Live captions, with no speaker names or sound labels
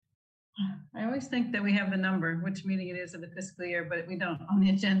I always think that we have the number, which meeting it is of the fiscal year, but we don't on the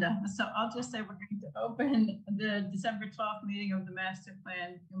agenda. So I'll just say we're going to open the December 12th meeting of the Master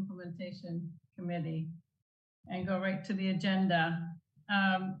Plan Implementation Committee and go right to the agenda.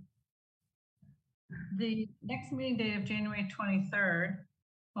 The next meeting date of January 23rd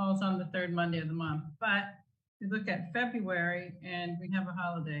falls on the third Monday of the month, but we look at February and we have a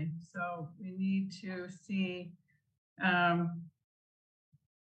holiday. So we need to see,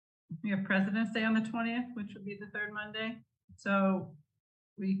 we have President's Day on the 20th, which would be the third Monday. So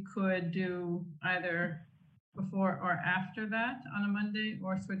we could do either before or after that on a Monday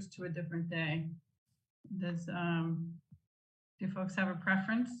or switch to a different day. Does, do folks have a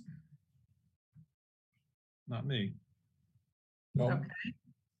preference? Not me. No. Okay.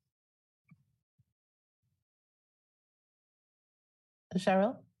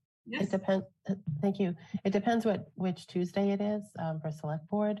 Cheryl? Yes. It depends. Thank you. It depends which Tuesday it is for select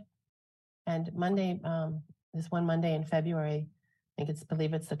board. And Monday, this one Monday in February, I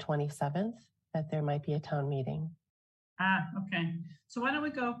believe it's the 27th, that there might be a town meeting. Ah, okay. So why don't we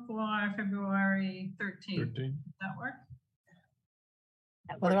go for February 13th? Does that work?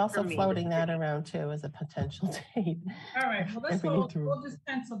 Well, they're also floating that around too as a potential date. All right. Well, we'll just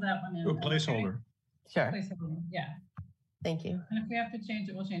pencil that one in. A placeholder. Okay? Sure. Placeholder. Yeah. Thank you. And if we have to change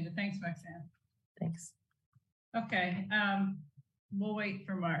it, we'll change it. Thanks, Roxanne. Thanks. Okay. We'll wait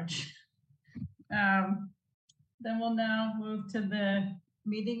for March. Then we'll now move to the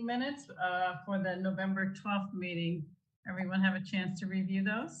meeting minutes for the November 12th meeting. Everyone have a chance to review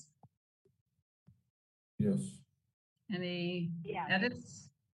those? Yes. Any edits?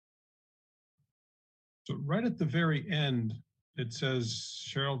 So right at the very end, it says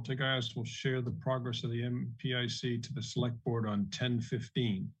Cheryl Tagayas will share the progress of the MPIC to the select board on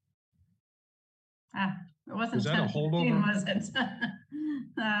 10/15. Ah, it wasn't. Was that a holdover? Was it?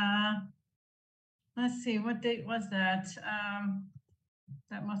 Let's see, what date was that?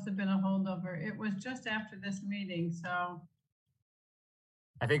 That must have been a holdover. It was just after this meeting, so.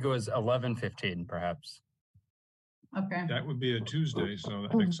 I think it was 11/15, perhaps. Okay. That would be a Tuesday, so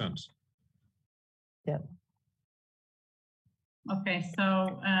that makes sense. Yeah. Okay,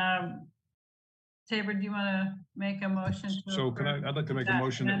 so Tabor, do you want to make a motion? So I'd like to make a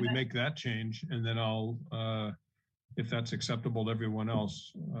motion that we make that change, and then I'll, if that's acceptable to everyone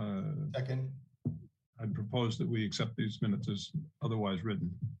else. Second. I'd propose that we accept these minutes as otherwise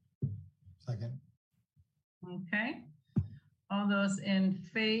written. Second. Okay. All those in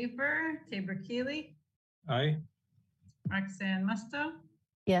favor, Tabor Keeley? Aye. Roxanne Musto?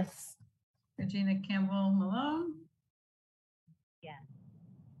 Yes. Regina Campbell Malone? Yes.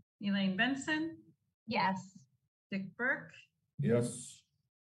 Elaine Benson? Yes. Dick Burke? Yes.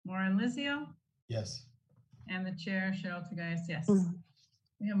 Warren Lizio? Yes. And the chair, Cheryl Tagayas, yes.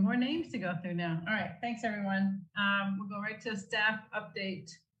 We have more names to go through now. All right, thanks everyone. We'll go right to staff update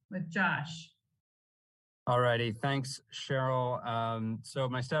with Josh. All righty, thanks, Cheryl. So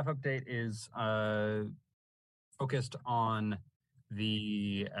my staff update is focused on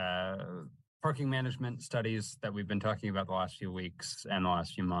the parking management studies that we've been talking about the last few weeks and the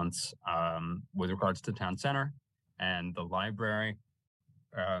last few months with regards to town center and the library.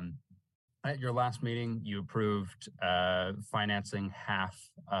 At your last meeting, you approved financing half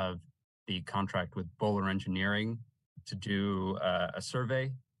of the contract with Bowler Engineering to do a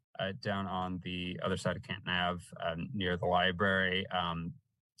survey down on the other side of Canton Ave near the library.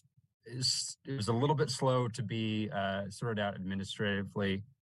 It was a little bit slow to be sorted out administratively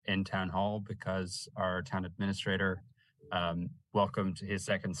in Town Hall because our town administrator welcomed his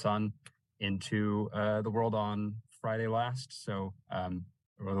second son into the world on Friday last. So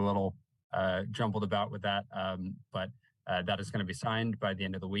we're a little jumbled about with that, but that is going to be signed by the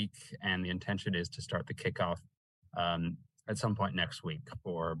end of the week, and the intention is to start the kickoff at some point next week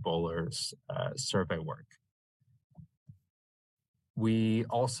for Bowler's survey work. We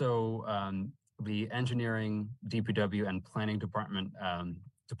also, the engineering, DPW, and planning department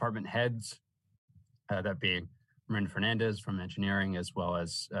heads, that being Marin Fernandez from engineering, as well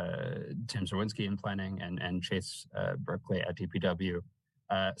as Tim Zerwinski in planning, and Chase Berkeley at DPW,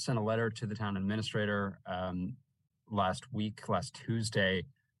 sent a letter to the town administrator last Tuesday,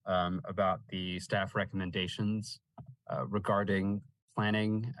 about the staff recommendations regarding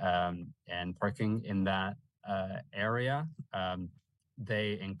planning and parking in that area.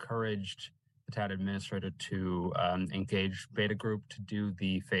 They encouraged the town administrator to engage Beta Group to do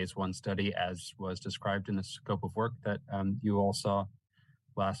the phase 1 study as was described in the scope of work that you all saw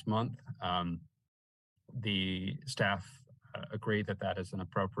last month. The staff agreed that that is an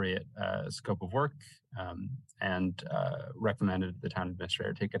appropriate scope of work and recommended the town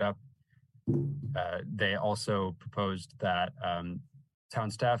administrator take it up They also proposed that town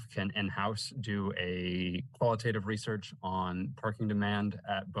staff can in-house do a qualitative research on parking demand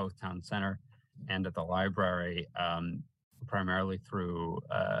at both town center and at the library, primarily through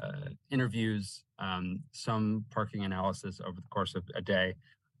interviews, some parking analysis over the course of a day,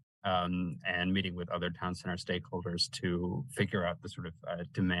 and meeting with other town center stakeholders to figure out the sort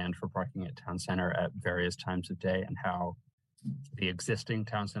of demand for parking at town center at various times of day and how the existing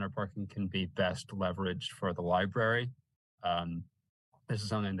town center parking can be best leveraged for the library. This is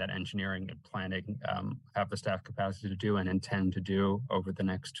something that engineering and planning have the staff capacity to do and intend to do over the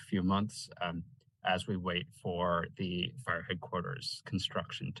next few months as we wait for the fire headquarters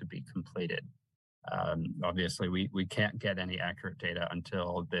construction to be completed. Obviously, we can't get any accurate data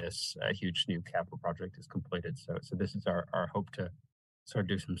until this huge new capital project is completed. So this is our hope to sort of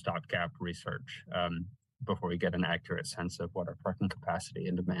do some stopgap research before we get an accurate sense of what our parking capacity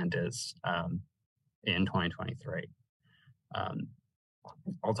and demand is in 2023.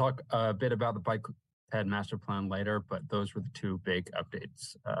 I'll talk a bit about the bike ped master plan later, but those were the two big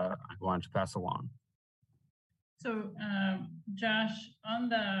updates I wanted to pass along. So, Josh, on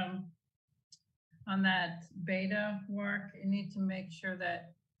that beta work, you need to make sure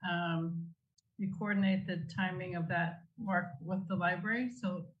that you coordinate the timing of that work with the library,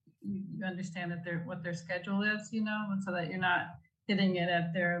 so you understand that what their schedule is, you know, and so that you're not hitting it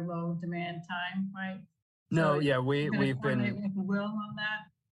at their low demand time, right? No, So yeah, we've been with Will on that.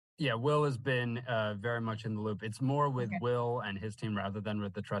 Yeah, Will has been very much in the loop. It's more with Will and his team rather than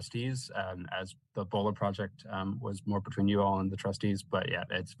with the trustees, as the Bowler project was more between you all and the trustees. But yeah,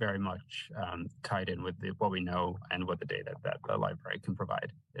 it's very much tied in with what we know and what the data that the library can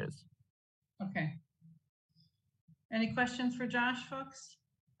provide is. Okay. Any questions for Josh, folks?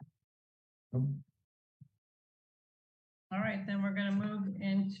 Nope. All right, then we're going to move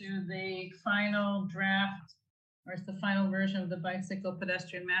into the final draft, or it's the final version of the bicycle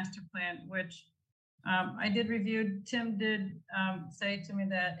pedestrian master plan, which I did review. Tim did say to me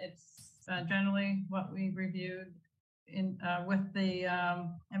that it's generally what we reviewed in with the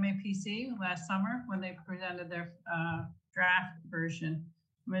MAPC last summer when they presented their draft version.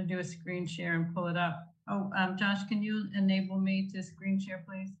 I'm going to do a screen share and pull it up. Oh, Josh, can you enable me to screen share,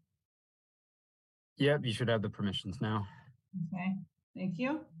 please? Yep, you should have the permissions now. Okay, thank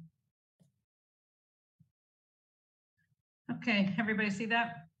you. Okay, everybody see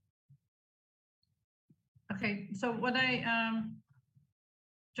that? Okay, so what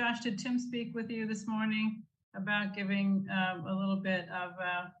Josh, did Tim speak with you this morning about giving a little bit of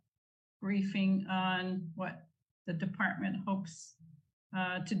a briefing on what the department hopes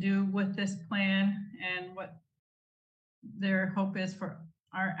to do with this plan and what their hope is for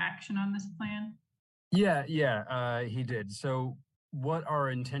our action on this plan? Yeah, he did. So what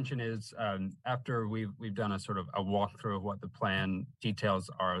our intention is, after we've done a sort of a walkthrough of what the plan details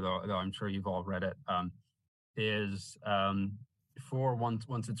are, though I'm sure you've all read it, is for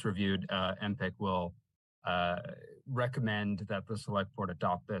once it's reviewed, MPIC will recommend that the select board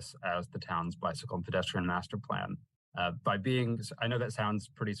adopt this as the town's bicycle and pedestrian master plan. I know that sounds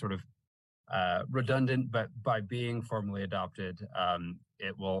pretty sort of redundant, but by being formally adopted,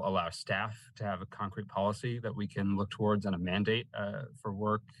 it will allow staff to have a concrete policy that we can look towards and a mandate for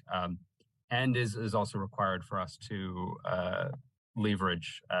work, and is also required for us to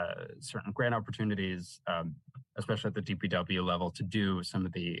leverage certain grant opportunities, especially at the DPW level, to do some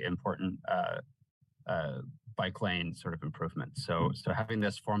of the important bike lane sort of improvements. So having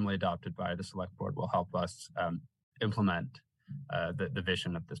this formally adopted by the select board will help us implement the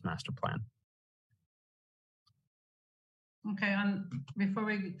vision of this master plan. Okay, before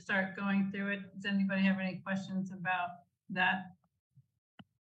we start going through it, does anybody have any questions about that?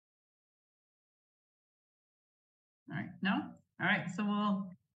 All right, no? All right, so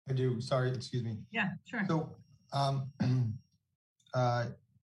I do, sorry, excuse me. Yeah, sure. So I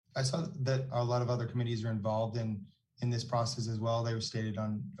saw that a lot of other committees are involved in this process as well. They were stated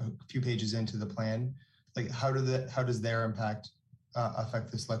on a few pages into the plan. Like, how does their impact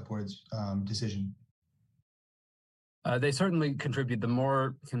affect the select board's decision? They certainly contribute. The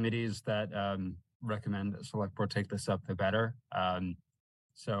more committees that recommend the select board take this up, the better.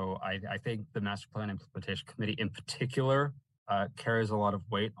 So I think the Master Plan Implementation Committee in particular carries a lot of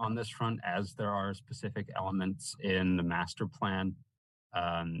weight on this front, as there are specific elements in the master plan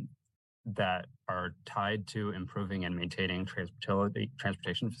that are tied to improving and maintaining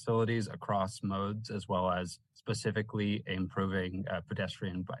transportation facilities across modes, as well as specifically improving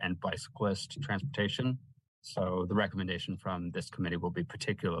pedestrian and bicyclist transportation. So the recommendation from this committee will be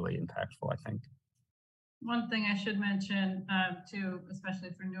particularly impactful, I think. one thing I should mention too,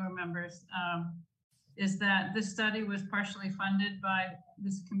 especially for newer members, is that this study was partially funded by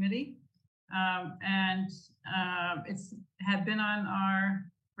this committee. And it's had been on our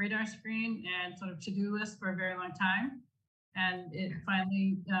radar screen and sort of to-do list for a very long time. And it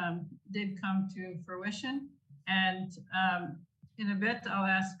finally did come to fruition. And in a bit, I'll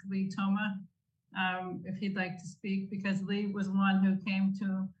ask Lee Toma if he'd like to speak, because Lee was one who came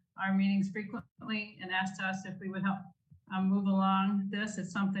to our meetings frequently and asked us if we would help move along this.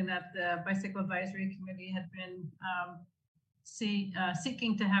 It's something that the Bicycle Advisory Committee had been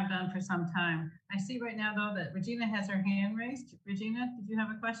seeking to have done for some time. I see right now, though, that Regina has her hand raised. Regina, did you have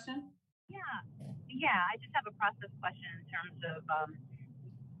a question? Yeah, I just have a process question in terms of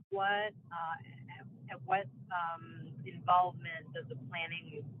what involvement does the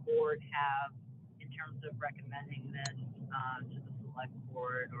planning board have in terms of recommending this to the select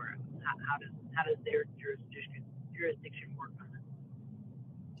board, or how does their jurisdiction work on this?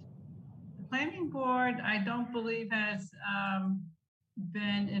 The planning board, I don't believe, has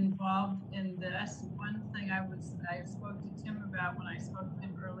been involved in this. One thing I spoke to Tim about when I spoke to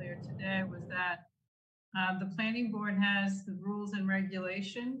him earlier today was that the planning board has the rules and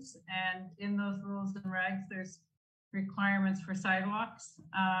regulations, and in those rules and regs, there's requirements for sidewalks.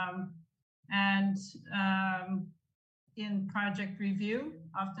 In project review,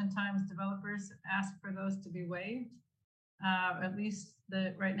 oftentimes developers ask for those to be waived. At least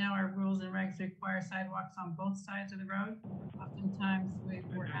right now our rules and regs require sidewalks on both sides of the road. Oftentimes we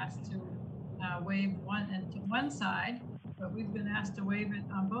were asked to waive one side, but we've been asked to waive it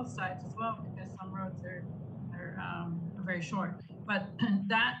on both sides as well, because some roads are very short. But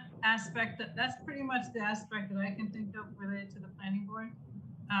that aspect, that's pretty much the aspect that I can think of related to the planning board.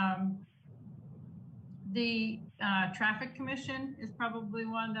 The Traffic Commission is probably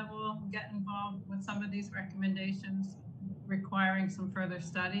one that will get involved with some of these recommendations, requiring some further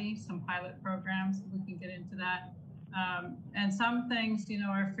study, some pilot programs. We can get into that. And some things,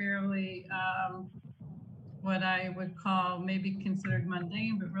 are fairly what I would call maybe considered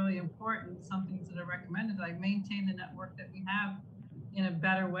mundane, but really important. Some things that are recommended, like maintain the network that we have in a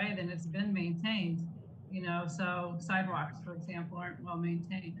better way than it's been maintained. So sidewalks, for example, aren't well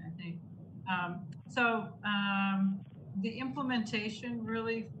maintained, I think. The implementation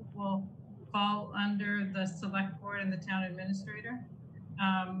really will fall under the select board and the town administrator.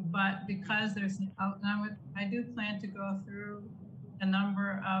 But because I do plan to go through a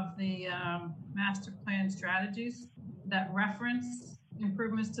number of the master plan strategies that reference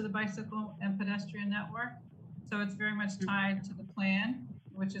improvements to the bicycle and pedestrian network. So it's very much tied to the plan,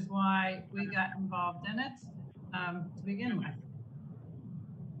 which is why we got involved in it to begin with.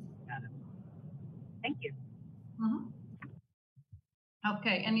 Got it. Thank you. Mm-hmm.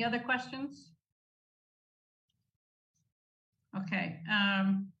 Okay, any other questions? Okay.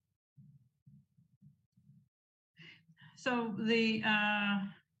 So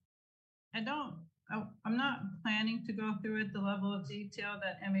I'm not planning to go through it the level of detail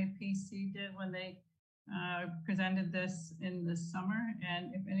that MAPC did when they presented this in the summer.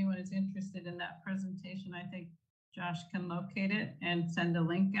 And if anyone is interested in that presentation, I think Josh can locate it and send a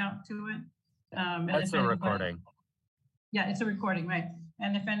link out to it. That's a recording. Yeah, it's a recording, right?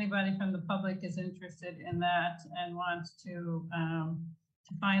 And if anybody from the public is interested in that and wants to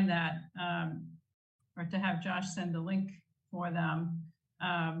find that, or to have Josh send a link for them,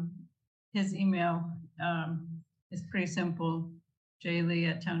 his email is pretty simple,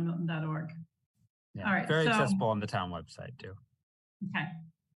 jlee@townmilton.org. Yeah, all right, very accessible on the town website too. Okay.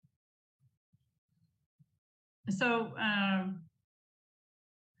 So,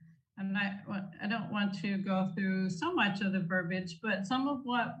 and I don't want to go through so much of the verbiage, but some of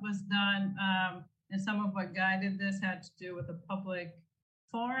what was done and some of what guided this had to do with a public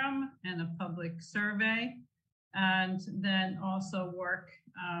forum and a public survey, and then also work,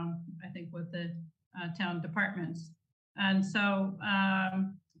 I think, with the town departments. And so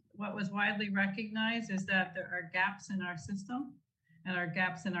what was widely recognized is that there are gaps in our system and are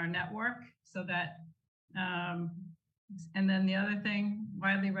gaps in our network, so that and then the other thing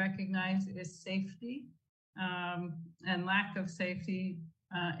widely recognized is safety and lack of safety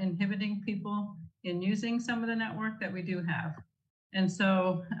inhibiting people in using some of the network that we do have. And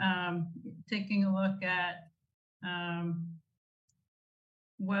so taking a look at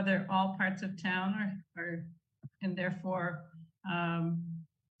whether all parts of town are and therefore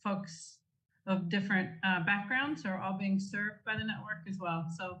folks of different backgrounds are all being served by the network as well.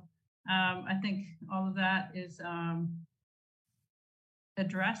 So I think all of that is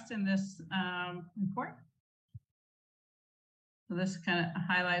addressed in this report. So this kind of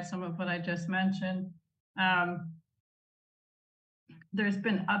highlights some of what I just mentioned. There's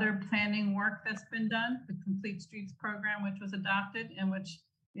been other planning work that's been done, the Complete Streets program, which was adopted and which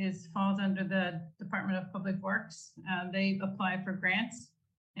falls under the Department of Public Works. They apply for grants,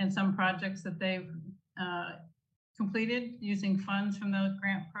 and some projects that they've completed using funds from the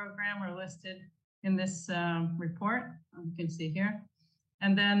grant program are listed in this report. You can see here.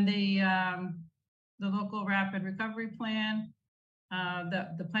 And then the local rapid recovery plan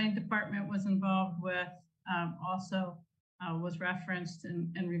that the planning department was involved with also was referenced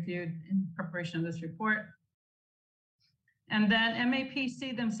and reviewed in preparation of this report. And then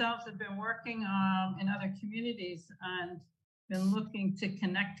MAPC themselves have been working in other communities and been looking to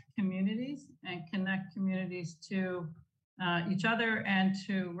connect communities to each other and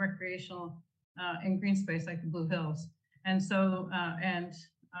to recreational and green space like the Blue Hills. And so, and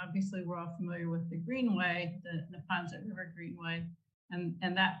obviously we're all familiar with the Greenway, the Neponset River Greenway, and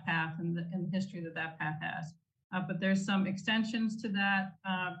that path and the history that path has. But there's some extensions to that.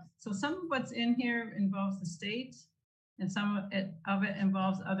 So some of what's in here involves the state, and some of it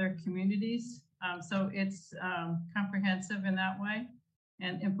involves other communities. So it's comprehensive in that way,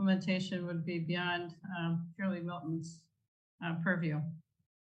 and implementation would be beyond purely Milton's purview.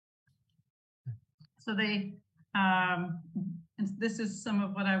 So they, and this is some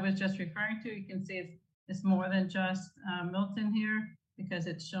of what I was just referring to. You can see it's more than just Milton here, because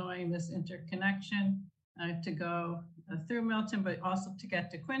it's showing this interconnection to go through Milton, but also to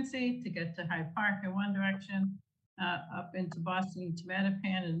get to Quincy, to get to Hyde Park in one direction, up into Boston to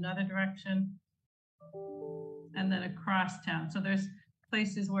Mattapan in another direction, and then across town. So there's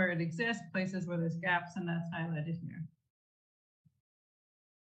places where it exists, places where there's gaps, and that's highlighted here.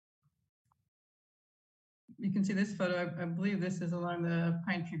 You can see this photo. I believe this is along the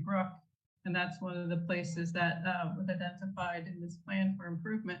Pine Tree Brook, and that's one of the places that was identified in this plan for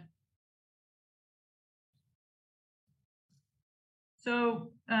improvement. So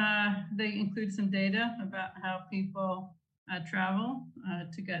they include some data about how people travel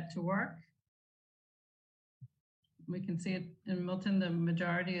to get to work. We can see it in Milton, the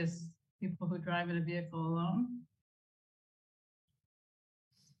majority is people who drive in a vehicle alone.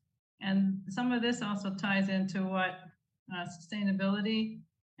 And some of this also ties into what sustainability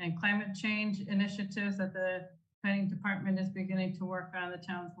and climate change initiatives that the planning department is beginning to work on, the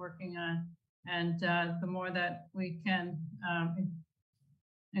town's working on. And the more that we can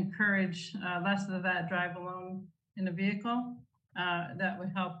encourage less of that drive alone in a vehicle, that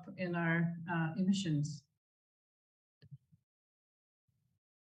would help in our emissions.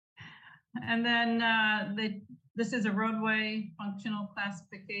 And then this is a roadway functional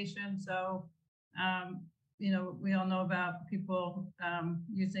classification. So, you know, we all know about people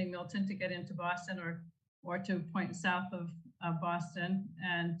using Milton to get into Boston or to point south of Boston.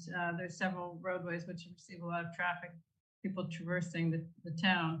 And there's several roadways which receive a lot of traffic, people traversing the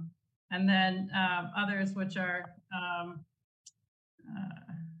town. And then others which are,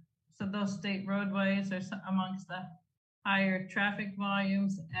 so those state roadways are amongst the higher traffic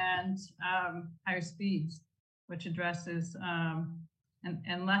volumes and higher speeds, which addresses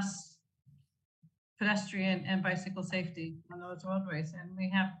and less pedestrian and bicycle safety on those roadways. And we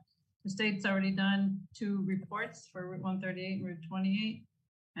have, the state's already done 2 reports for Route 138 and Route 28,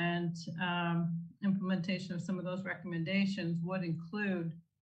 and implementation of some of those recommendations would include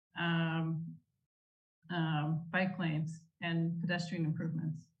bike lanes and pedestrian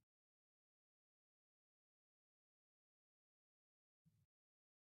improvements.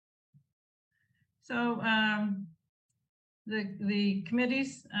 So the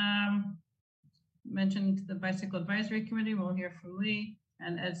committees, mentioned the Bicycle Advisory Committee, we'll hear from Lee.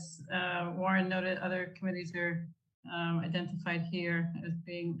 And as Warren noted, other committees are identified here as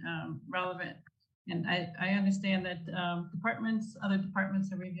being relevant. And I understand that other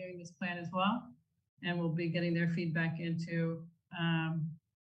departments are reviewing this plan as well, and we'll be getting their feedback into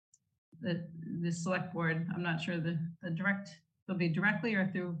the select board. I'm not sure the it'll be directly or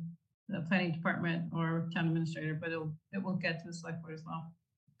through the planning department or town administrator, but it will get to the select board as well.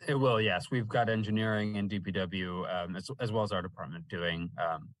 It will, yes. We've got engineering and DPW, as well as our department, doing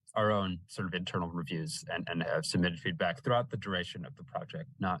our own sort of internal reviews and have submitted feedback throughout the duration of the project,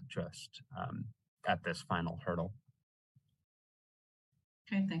 not just at this final hurdle.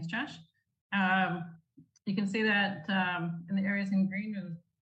 Okay, thanks, Josh. You can see that in the areas in green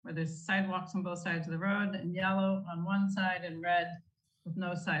where there's sidewalks on both sides of the road, and yellow on one side and red with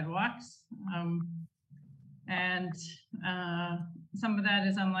no sidewalks. And some of that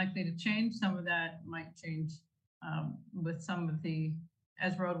is unlikely to change. Some of that might change with some of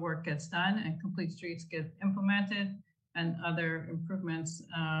as road work gets done and complete streets get implemented and other improvements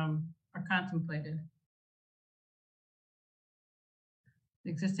are contemplated.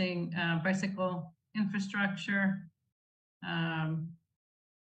 existing bicycle infrastructure.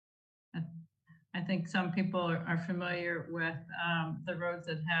 I think some people are familiar with the roads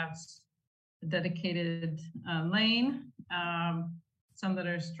that have a dedicated lane, some that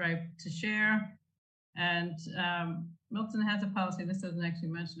are striped to share. And Milton has a policy, this doesn't actually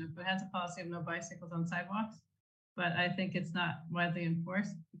mention it, but has a policy of no bicycles on sidewalks. But I think it's not widely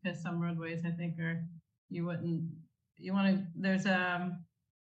enforced because some roadways I think are, there's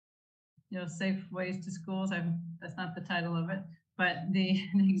safe ways to schools. That's not the title of it, but the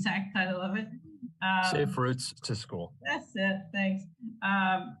exact title of it. Safe routes to school. That's it. Thanks.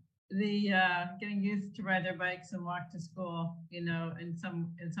 Getting youth to ride their bikes and walk to school, in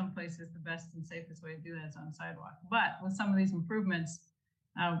some places, the best and safest way to do that is on sidewalk. But with some of these improvements,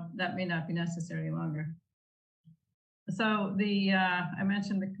 that may not be necessary longer. So I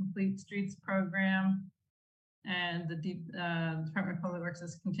mentioned the Complete Streets program, and the Department of Public Works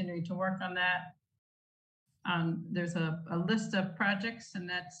is continuing to work on that. There's a list of projects, and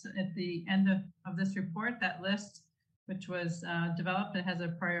that's at the end of this report. That list, which was developed, it has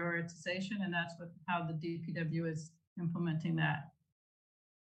a prioritization, and that's how the DPW is implementing that.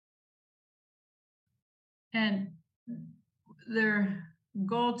 And their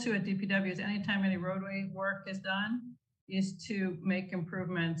goal too at DPW is anytime any roadway work is done, is to make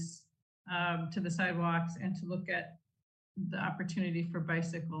improvements to the sidewalks and to look at the opportunity for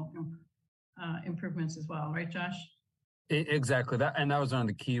bicycle improvements as well, right, Josh? Exactly that, and that was one of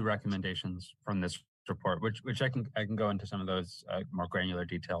the key recommendations from this report, which I can go into some of those more granular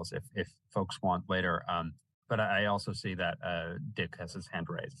details if folks want later. But I also see that Dick has his hand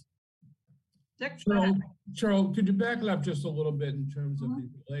raised. Dick, so Cheryl, could you back it up just a little bit in terms of the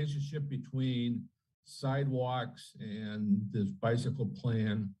relationship between sidewalks and this bicycle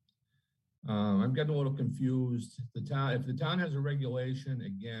plan? I'm getting a little confused. If the town has a regulation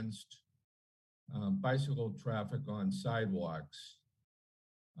against bicycle traffic on sidewalks,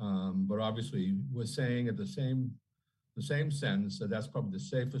 but obviously we're saying at the same sentence that that's probably the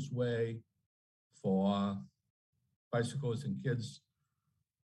safest way for bicyclists and kids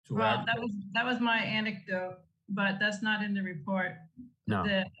to act. That was my anecdote, but that's not in the report. No.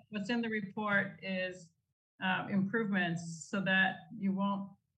 What's in the report is improvements so that you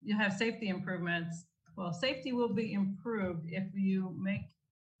have safety improvements. Well, safety will be improved if you make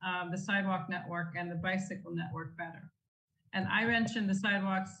the sidewalk network and the bicycle network better. And I mentioned the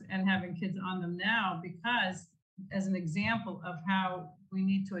sidewalks and having kids on them now because as an example of how we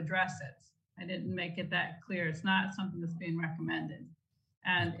need to address it. I didn't make it that clear. It's not something that's being recommended.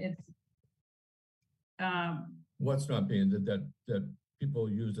 And it's what's not being that people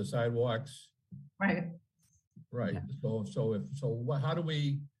use the sidewalks, right? Right. Yeah.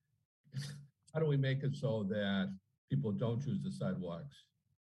 How do we make it so that people don't use the sidewalks?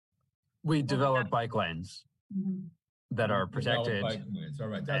 We develop bike lanes that are protected. Bike lanes. All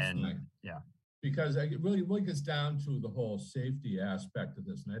right, that's fine. Yeah, because it really gets down to the whole safety aspect of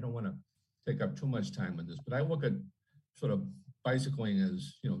this, and I don't want to take up too much time on this, but I look at sort of bicycling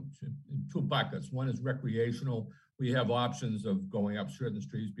as, in two buckets. One is recreational. We have options of going up certain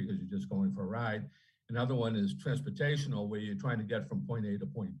streets because you're just going for a ride. Another one is transportational, where you're trying to get from point A to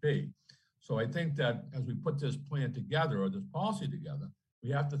point B. So I think that as we put this plan together or this policy together, we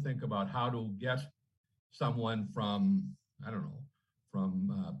have to think about how to get someone from,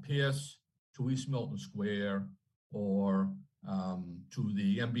 from Pierce to East Milton Square or to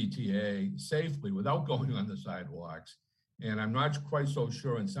the MBTA safely without going on the sidewalks. And I'm not quite so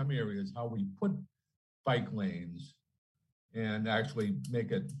sure in some areas how we put bike lanes and actually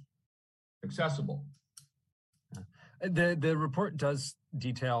make it accessible. The report does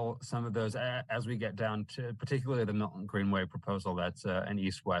detail some of those as we get down to particularly the Milton Greenway proposal. That's an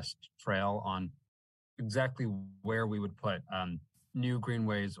east-west trail on exactly where we would put new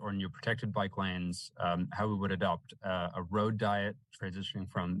greenways or new protected bike lanes, how we would adopt a road diet, transitioning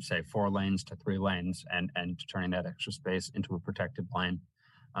from, say, 4 lanes to 3 lanes and turning that extra space into a protected lane.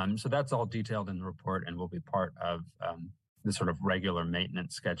 So that's all detailed in the report and will be part of the sort of regular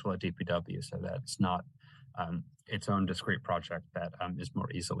maintenance schedule at DPW, so that it's not its own discrete project that is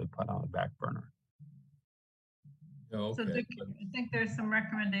more easily put on the back burner. Okay. So Dick, I think there's some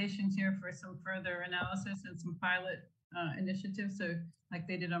recommendations here for some further analysis and some pilot initiatives. So like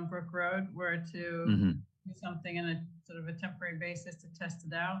they did on Brook Road, where to do something in a sort of a temporary basis to test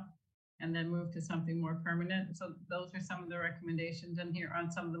it out and then move to something more permanent. So those are some of the recommendations in here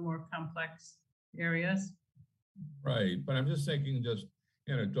on some of the more complex areas. Right, but I'm just thinking just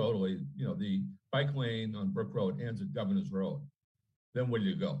anecdotally, the bike lane on Brook Road ends at Governor's Road. Then where do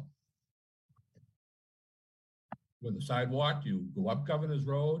you go? With the sidewalk, you go up Governor's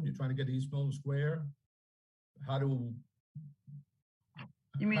Road, you're trying to get to East Milton Square? How do,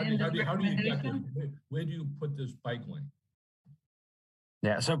 You mean how in do, the how do you, how do you get there? recommendation? Where do you put this bike lane?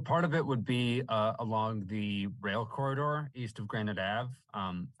 Yeah, so part of it would be along the rail corridor east of Granite Ave,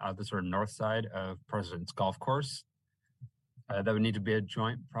 out the sort of north side of President's Golf Course. That would need to be a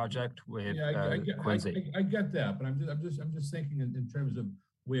joint project with Quincy. I get that, but I'm just thinking in terms of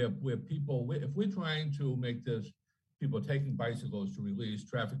where people, if we're trying to make this, people taking bicycles to release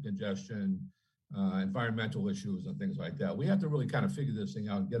traffic congestion, environmental issues and things like that, we have to really kind of figure this thing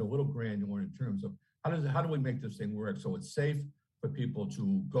out and get a little granular in terms of how do we make this thing work so it's safe for people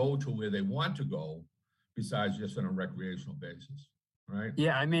to go to where they want to go besides just on a recreational basis, right?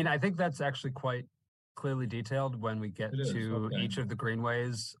 Yeah, I mean, I think that's actually quite clearly detailed when we get to each of the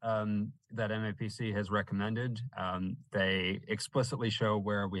greenways that MAPC has recommended. They explicitly show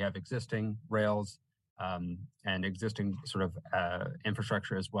where we have existing rails and existing sort of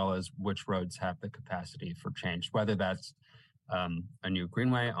infrastructure, as well as which roads have the capacity for change, whether that's a new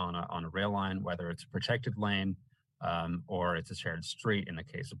greenway on a rail line, whether it's a protected lane, or it's a shared street in the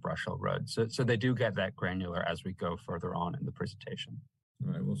case of Brush Hill Road. So they do get that granular as we go further on in the presentation.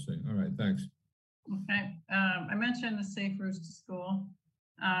 All right, we'll see. All right, thanks. Okay, I mentioned the Safe Routes to School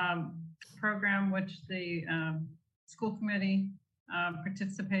program, which the school committee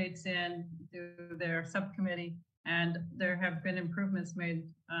participates in through their subcommittee, and there have been improvements made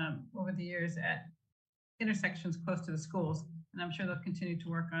over the years at intersections close to the schools, and I'm sure they'll continue to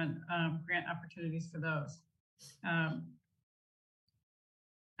work on grant opportunities for those.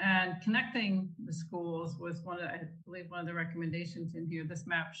 And connecting the schools was I believe, one of the recommendations in here. This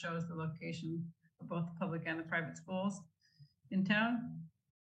map shows the location of both the public and the private schools in town.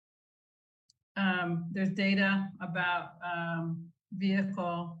 There's data about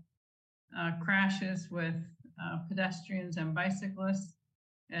vehicle crashes with pedestrians and bicyclists,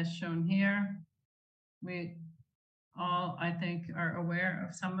 as shown here. We all, I think, are aware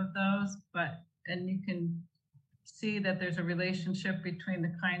of some of those, and you can see that there's a relationship between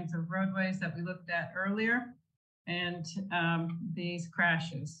the kinds of roadways that we looked at earlier and these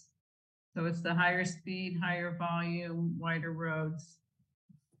crashes. So it's the higher speed, higher volume, wider roads.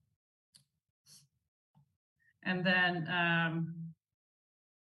 And then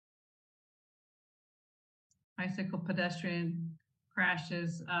bicycle pedestrian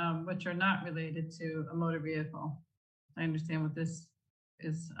crashes, which are not related to a motor vehicle. I understand what this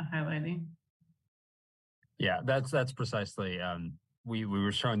is highlighting. Yeah, that's precisely, we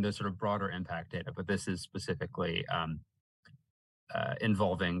were showing the sort of broader impact data, but this is specifically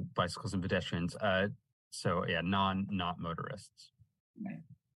involving bicycles and pedestrians. So yeah, not motorists. Right.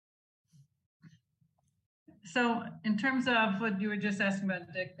 So in terms of what you were just asking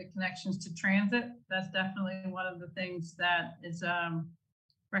about, Dick, the connections to transit, that's definitely one of the things that is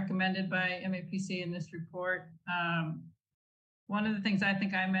recommended by MAPC in this report. One of the things I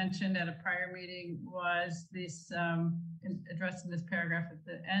think I mentioned at a prior meeting was this, addressed in this paragraph at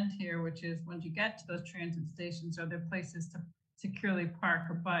the end here, which is when you get to those transit stations, are there places to securely park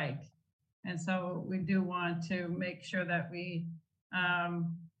or bike? And so we do want to make sure that we,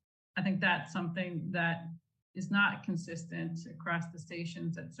 I think that's something that is not consistent across the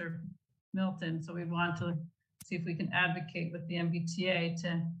stations that serve Milton. So we want to see if we can advocate with the MBTA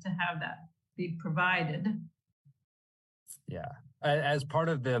to have that be provided. Yeah, as part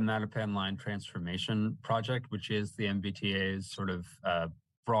of the Mattapan Line Transformation Project, which is the MBTA's sort of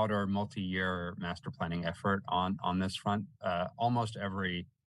broader multi-year master planning effort on this front, almost every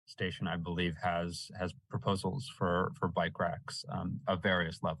station, I believe, has proposals for bike racks of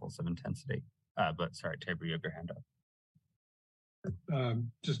various levels of intensity. But sorry, Tabor, you have your hand up. I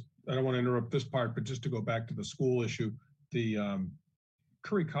don't want to interrupt this part, but just to go back to the school issue, the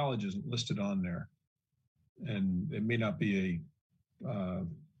Curry College isn't listed on there. And it may not be I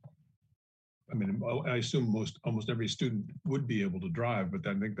mean, I assume almost every student would be able to drive, but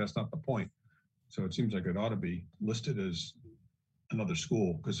I think that's not the point. So it seems like it ought to be listed as another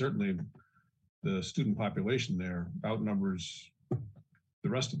school, because certainly the student population there outnumbers the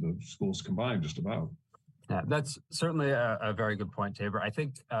rest of the schools combined just about. Yeah, that's certainly a very good point, Tabor. I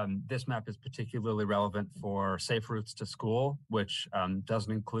think this map is particularly relevant for safe routes to school, which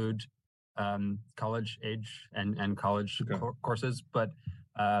doesn't include college age and college courses, but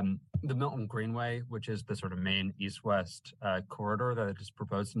the Milton Greenway, which is the sort of main east-west corridor that is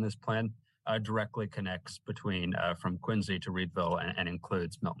proposed in this plan, directly connects between from Quincy to Reedville and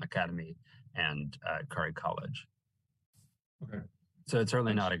includes Milton Academy and Curry College. Okay. So it's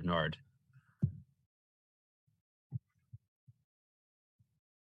certainly not ignored.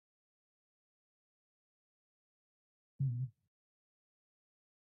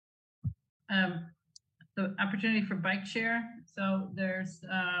 The opportunity for bike share. So there's,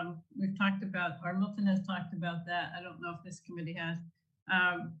 we've talked about, or Milton has talked about that. I don't know if this committee has,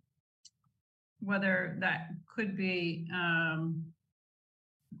 whether that could be,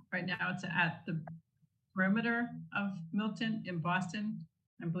 right now it's at the perimeter of Milton in Boston.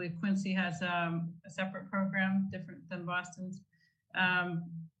 I believe Quincy has a separate program different than Boston's.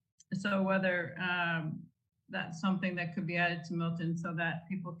 So whether that's something that could be added to Milton so that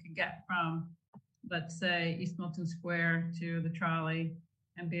people could get from, let's say, East Milton Square to the trolley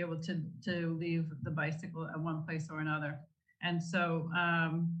and be able to leave the bicycle at one place or another. And so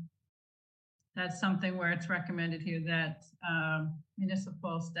that's something where it's recommended here that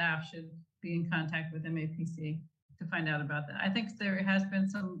municipal staff should be in contact with MAPC to find out about that. I think there has been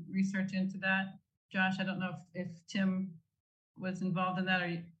some research into that. Josh, I don't know if Tim was involved in that, or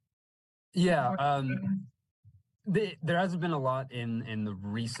you? Yeah, there hasn't been a lot in the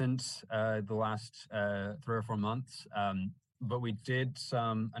recent, the last 3 or 4 months, but we did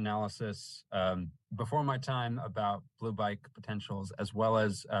some analysis before my time about blue bike potentials, as well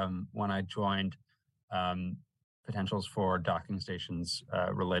as when I joined potentials for docking stations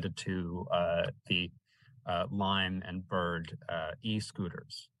related to the Lime and Bird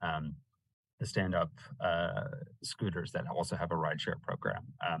e-scooters, the stand-up scooters that also have a rideshare program.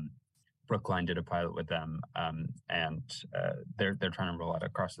 Brookline did a pilot with them, and they're trying to roll out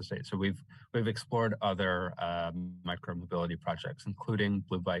across the state. So we've explored other micro-mobility projects, including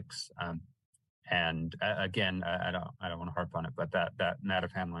blue bikes. And again, I don't want to harp on it, but that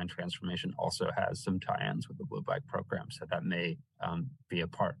Mattapan line transformation also has some tie-ins with the blue bike program. So that may be a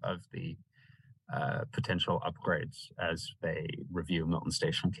part of the potential upgrades as they review Milton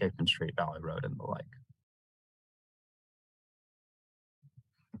Station, Capeman Street, Valley Road, and the like.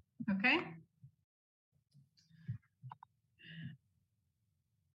 Okay.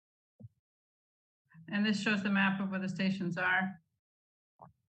 And this shows the map of where the stations are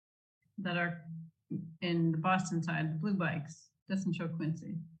that are in the Boston side, the blue bikes. Doesn't show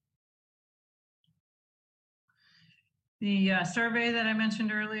Quincy. The survey that I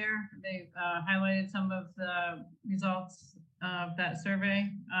mentioned earlier, they highlighted some of the results of that survey.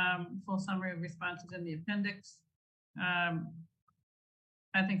 Full summary of responses in the appendix.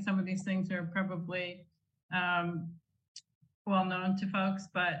 I think some of these things are probably well known to folks,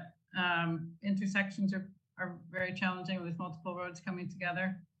 but intersections are very challenging with multiple roads coming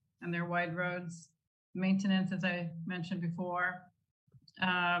together, and they're wide roads. Maintenance, as I mentioned before,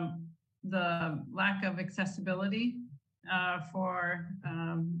 the lack of accessibility for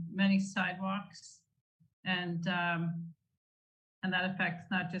many sidewalks, and that affects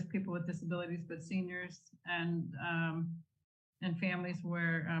not just people with disabilities, but seniors and families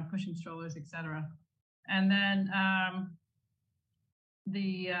where pushing strollers, etc. And then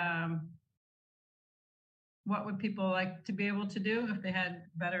what would people like to be able to do if they had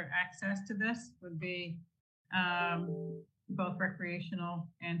better access to this would be both recreational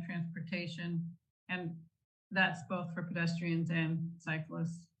and transportation, and that's both for pedestrians and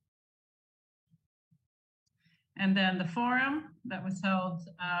cyclists. And then the forum that was held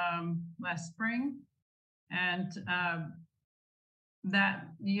last spring, and that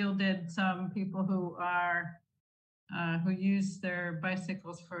yielded some people who use their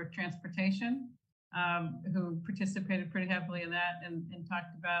bicycles for transportation, who participated pretty heavily in that and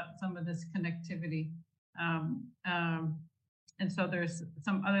talked about some of this connectivity. And so there's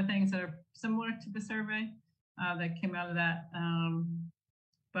some other things that are similar to the survey that came out of that.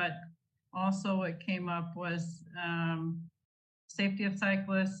 But also what came up was safety of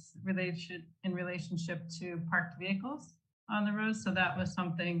cyclists in relationship to parked vehicles on the roads. So that was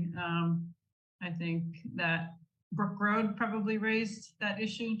something I think that Brook Road probably raised that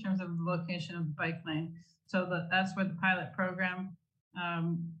issue in terms of the location of the bike lane. So that's where the pilot program,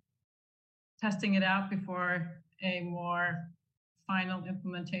 testing it out before a more final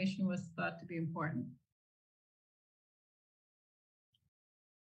implementation was thought to be important.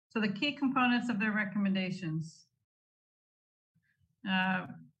 So the key components of their recommendations.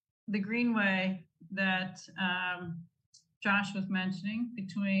 The greenway that Josh was mentioning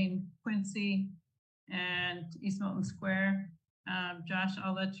between Quincy and East Milton Square. Josh,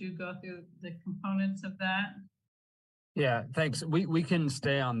 I'll let you go through the components of that. Yeah, thanks. We can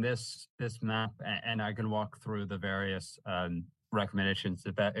stay on this map, and I can walk through the various recommendations.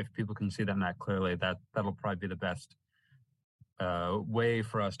 If people can see that map clearly, that'll probably be the best way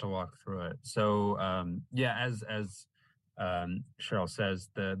for us to walk through it. So yeah, as Cheryl says,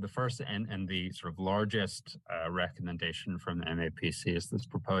 the first and the sort of largest recommendation from MAPC is this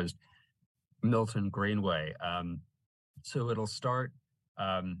proposed Milton Greenway. So it'll start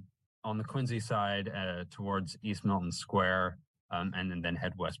on the Quincy side towards East Milton Square, and then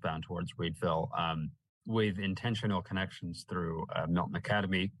head westbound towards Reedville, with intentional connections through Milton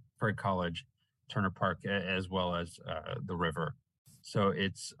Academy, Prairie College, Turner Park, as well as the river. So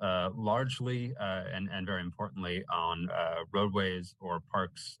it's largely and very importantly on roadways or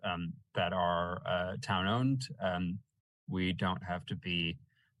parks that are town-owned. We don't have to be,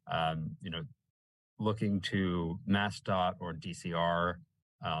 looking to MassDOT or DCR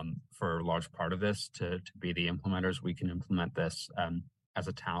for a large part of this to be the implementers. We can implement this as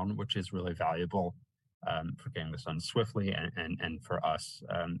a town, which is really valuable for getting this done swiftly and for us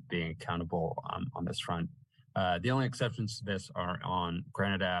being accountable on this front. The only exceptions to this are on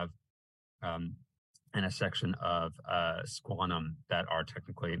Granite Ave and a section of Squantum that are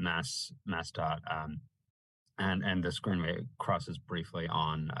technically MassDOT. And this greenway crosses briefly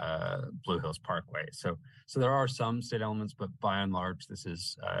on Blue Hills Parkway. So there are some state elements, but by and large, this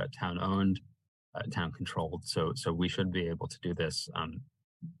is town-owned, town-controlled. So we should be able to do this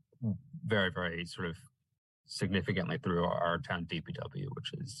very, very sort of significantly through our town DPW,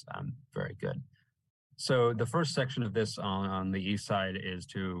 which is very good. So the first section of this on the east side is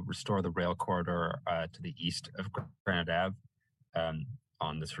to restore the rail corridor to the east of Granite Ave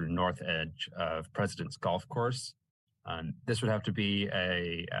on the sort of north edge of President's Golf Course. This would have to be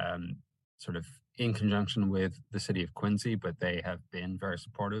a sort of in conjunction with the city of Quincy, but they have been very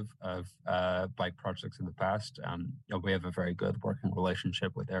supportive of bike projects in the past. We have a very good working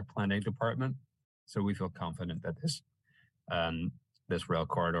relationship with their planning department. So we feel confident that this rail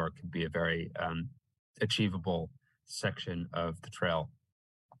corridor could be a very achievable section of the trail.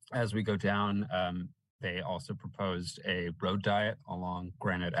 As we go down, they also proposed a road diet along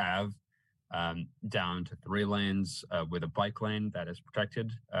Granite Ave down to 3 lanes with a bike lane that is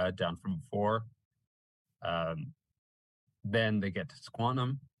protected down from 4. Then they get to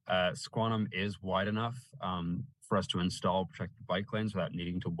Squantum. Squantum is wide enough for us to install protected bike lanes without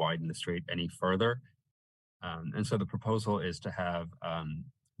needing to widen the street any further. And so the proposal is to have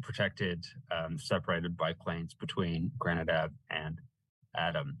protected separated bike lanes between Granite Ave and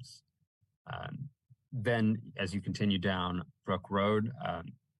Adams. Then as you continue down Brook Road,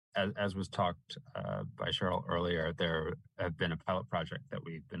 as was talked by Cheryl earlier, there have been a pilot project that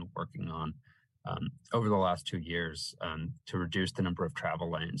we've been working on over the last 2 years to reduce the number of travel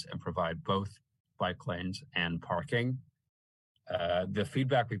lanes and provide both bike lanes and parking. The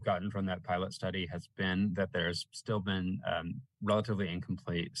feedback we've gotten from that pilot study has been that there's still been relatively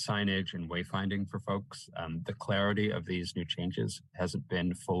incomplete signage and wayfinding for folks. The clarity of these new changes hasn't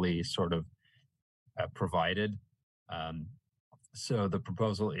been fully sort of provided. So the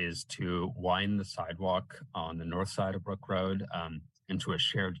proposal is to widen the sidewalk on the north side of Brook Road into a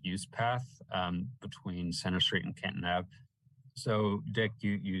shared use path between Center Street and Canton Ave. So Dick,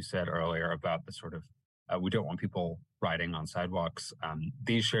 you said earlier about the sort of, we don't want people riding on sidewalks.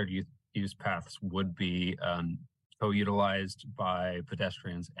 These shared use paths would be co-utilized by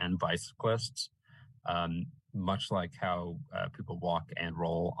pedestrians and bicyclists, much like how people walk and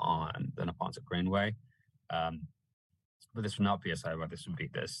roll on the Neponset Greenway. But this would not be a sidewalk. This would be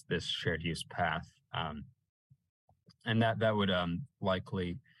this shared use path, and that would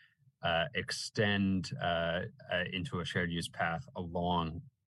likely extend into a shared use path along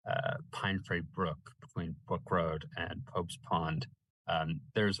Pine Tree Brook between Brook Road and Pope's Pond.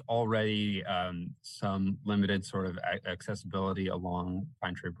 There's already some limited sort of accessibility along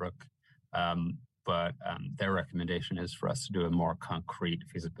Pine Tree Brook, but their recommendation is for us to do a more concrete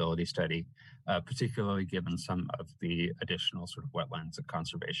feasibility study, particularly given some of the additional sort of wetlands and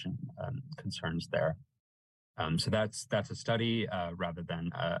conservation concerns there. So that's a study rather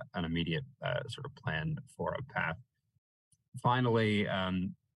than an immediate sort of plan for a path. Finally,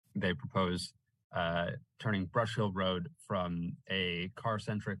 they propose turning Brush Hill Road from a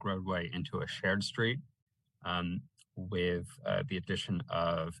car-centric roadway into a shared street with the addition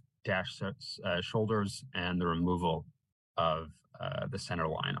of dash shoulders and the removal of the center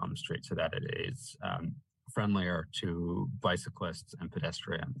line on the street so that it is friendlier to bicyclists and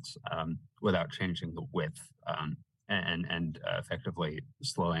pedestrians without changing the width and effectively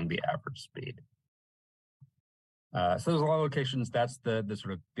slowing the average speed. So there's a lot of locations. That's the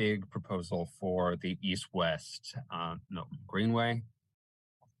sort of big proposal for the east-west Milton Greenway.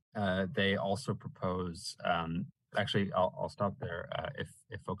 They also propose, actually, I'll stop there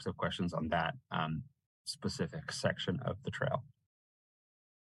if folks have questions on that specific section of the trail.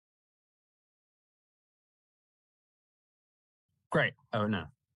 Great. Oh, no,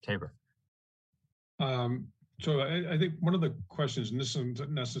 Tabor. So I think one of the questions, and this isn't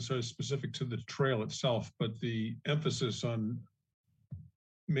necessarily specific to the trail itself, but the emphasis on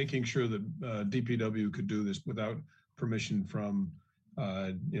making sure that DPW could do this without permission from,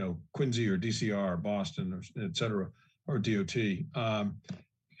 Quincy or DCR, or Boston, or et cetera, or DOT.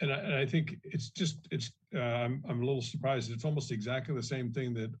 And I think I'm a little surprised. It's almost exactly the same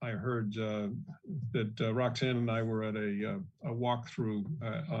thing that I heard that Roxanne and I were at a walkthrough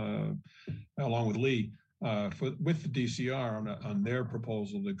along with Lee with the DCR on their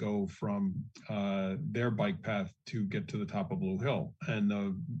proposal to go from their bike path to get to the top of Blue Hill. And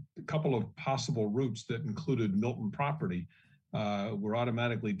a couple of possible routes that included Milton property were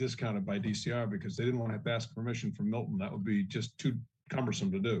automatically discounted by DCR because they didn't want to have to ask permission from Milton. That would be just too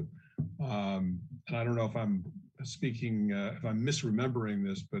cumbersome to do. And I don't know if I'm speaking, if I'm misremembering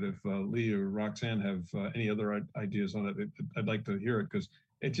this, but if Lee or Roxanne have any other ideas on it, I'd like to hear it, because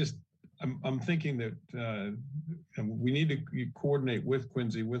it just, I'm thinking that we need to coordinate with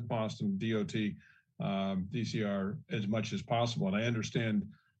Quincy, with Boston, DOT, DCR as much as possible. And I understand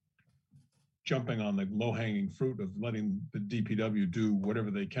jumping on the low-hanging fruit of letting the DPW do whatever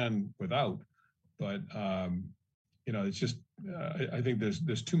they can without, but it's just, I think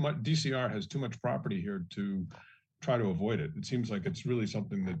there's too much, DCR has too much property here to try to avoid it. It seems like it's really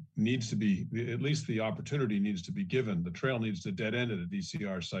something that needs to be, at least the opportunity needs to be given. The trail needs to dead end at a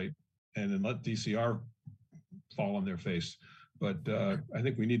DCR site and then let DCR fall on their face. But I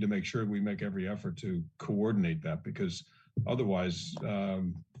think we need to make sure we make every effort to coordinate that, because otherwise,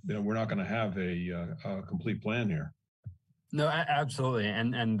 we're not going to have a complete plan here. No, absolutely.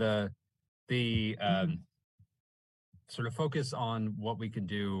 And the sort of focus on what we can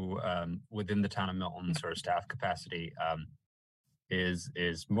do within the town of Milton, sort of staff capacity,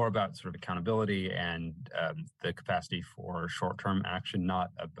 is more about sort of accountability and the capacity for short-term action,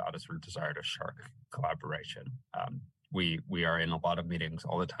 not about a sort of desire to shark collaboration. We are in a lot of meetings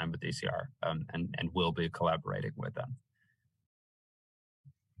all the time with DCR and will be collaborating with them.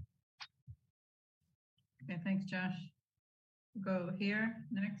 Okay, thanks, Josh. We'll go here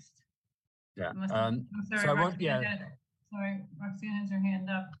next. Yeah. I'm sorry, so Roxanne has her hand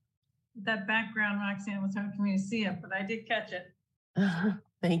up. That background, Roxanne, was hard for me to see it, but I did catch it.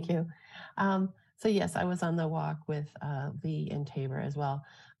 Thank you. So yes, I was on the walk with Lee and Tabor as well.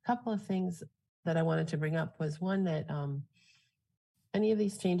 A couple of things that I wanted to bring up was one that any of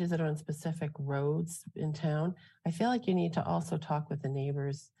these changes that are on specific roads in town, I feel like you need to also talk with the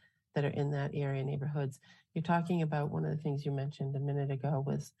neighbors that are in that area, neighborhoods. You're talking about one of the things you mentioned a minute ago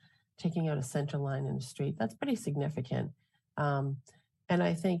was taking out a center line in the street. That's pretty significant. And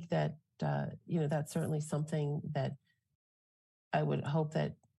I think that, that's certainly something that I would hope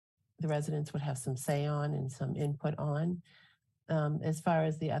that the residents would have some say on and some input on. As far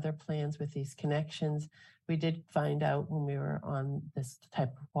as the other plans with these connections, we did find out when we were on this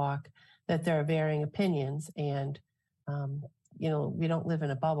type of walk that there are varying opinions, and we don't live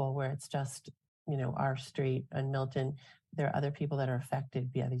in a bubble where it's just, our street and Milton. There are other people that are affected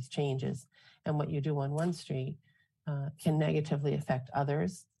via these changes. And what you do on one street can negatively affect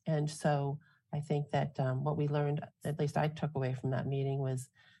others. And so I think that what we learned, at least I took away from that meeting, was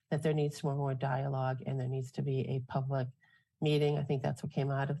that there needs to be more dialogue and there needs to be a public meeting. I think that's what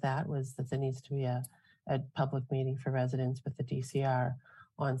came out of that, was that there needs to be a public meeting for residents with the DCR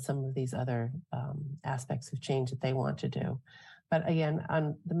on some of these other aspects of change that they want to do. But again,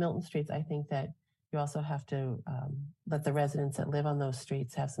 on the Milton streets, I think that you also have to let the residents that live on those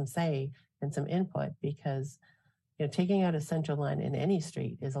streets have some say and some input, because taking out a central line in any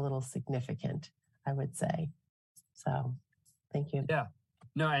street is a little significant, I would say. So, thank you. Yeah.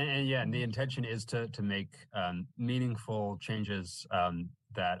 No, and the intention is to make meaningful changes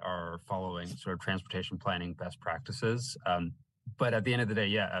that are following sort of transportation planning best practices. But at the end of the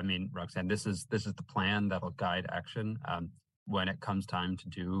day, Roxanne, this is the plan that'll guide action. When it comes time to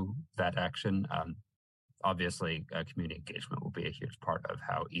do that action, obviously, community engagement will be a huge part of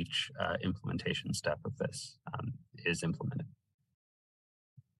how each implementation step of this is implemented.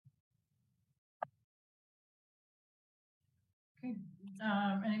 Okay.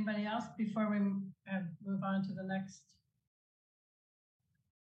 Anybody else before we move on to the next?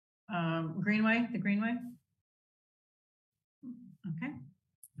 Greenway, the Greenway? Okay.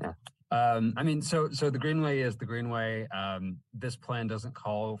 Yeah. So the Greenway is the Greenway. This plan doesn't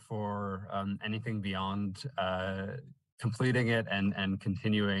call for anything beyond completing it and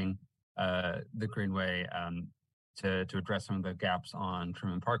continuing the Greenway to address some of the gaps on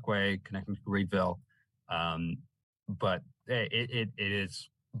Truman Parkway connecting to Reedville. But it is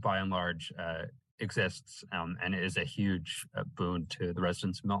by and large exists and is a huge boon to the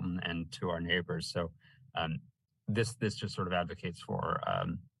residents of Milton and to our neighbors. So this just sort of advocates for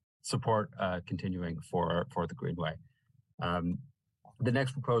support continuing for the Greenway. The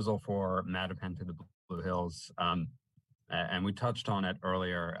next proposal for Mattapan to the Blue Hills, and we touched on it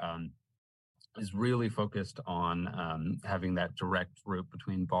earlier, is really focused on having that direct route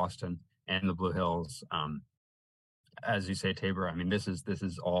between Boston and the Blue Hills. As you say, Tabor, I mean, this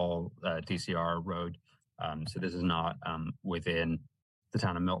is all DCR road, so this is not within the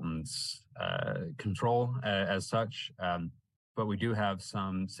town of Milton's control as such, but we do have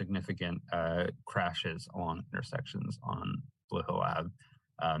some significant crashes along intersections on Blue Hill Ave.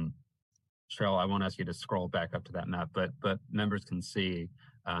 Cheryl, I won't ask you to scroll back up to that map, but members can see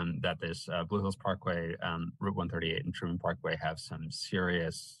that this Blue Hills Parkway, Route 138 and Truman Parkway have some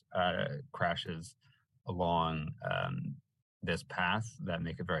serious crashes along this path that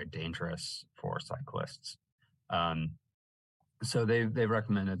make it very dangerous for cyclists. So they've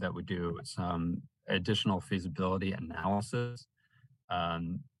recommended that we do some additional feasibility analysis.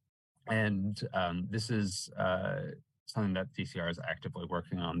 This is something that DCR is actively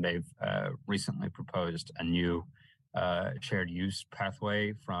working on. They've recently proposed a new shared use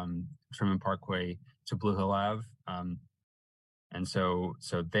pathway from Truman Parkway to Blue Hill Ave. And so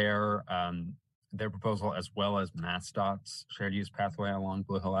their proposal, as well as MassDOT's shared use pathway along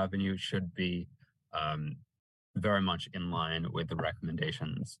Blue Hill Avenue, should be very much in line with the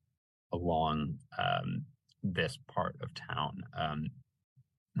recommendations along this part of town.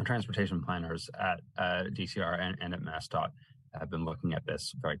 The transportation planners at DCR and at MassDOT have been looking at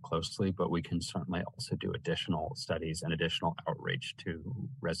this very closely, but we can certainly also do additional studies and additional outreach to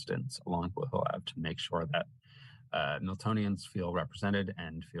residents along Blue Hill Ave to make sure that Miltonians feel represented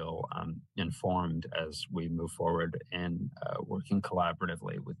and feel informed as we move forward in working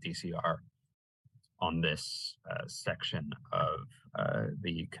collaboratively with DCR on this section of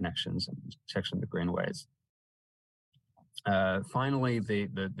the connections and section of the greenways. Finally,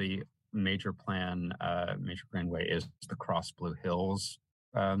 the major plan, major greenway is the Cross Blue Hills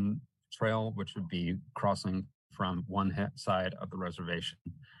trail, which would be crossing from one side of the reservation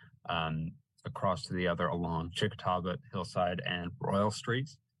across to the other along Chickatawbut, Hillside, and Royal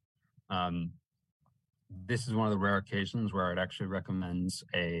Streets. This is one of the rare occasions where it actually recommends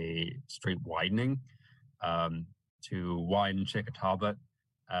a street widening to widen Chickatawbut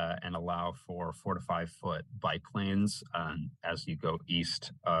and allow for 4 to 5 foot bike lanes as you go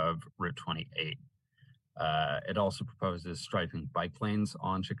east of Route 28. It also proposes striping bike lanes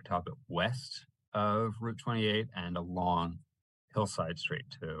on Chickatawbut west of Route 28 and along Hillside Street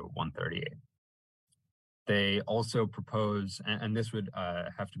to 138. They also propose, and this would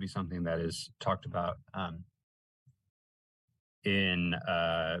have to be something that is talked about in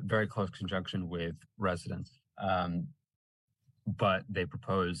very close conjunction with residents, but they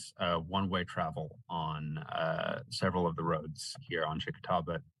propose one-way travel on several of the roads here on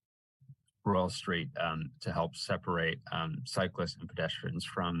Chickatawbut, Royal Street, to help separate cyclists and pedestrians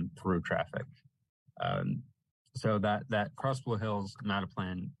from through traffic. So that Cross Blue Hills,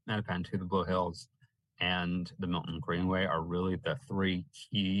 Mattapan to the Blue Hills, and the Milton Greenway are really the 3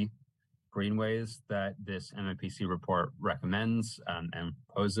 key greenways that this MPIC report recommends and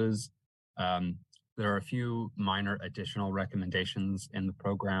proposes. There are a few minor additional recommendations in the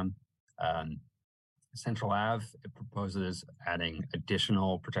program. Central Ave, it proposes adding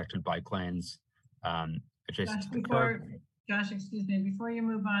additional protected bike lanes adjacent to the curb. Josh, excuse me, before you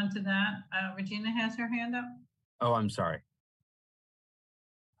move on to that, Regina has her hand up. Oh, I'm sorry.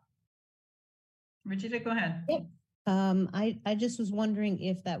 Regina, go ahead. Yep. I just was wondering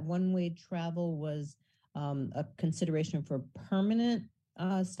if that one-way travel was a consideration for permanent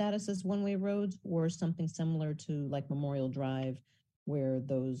status as one-way roads, or something similar to like Memorial Drive, where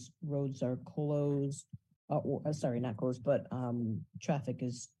those roads are closed, sorry, not closed, but traffic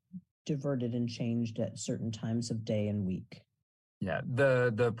is diverted and changed at certain times of day and week. Yeah,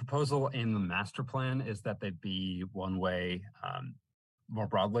 the proposal in the master plan is that they be one-way more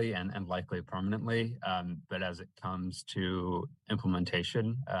broadly and likely permanently, but as it comes to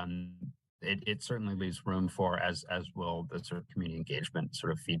implementation, it certainly leaves room for, as will the sort of community engagement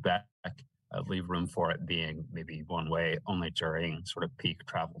sort of feedback, leave room for it being maybe one way only during sort of peak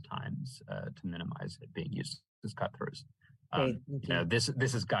travel times to minimize it being used as cut-throughs.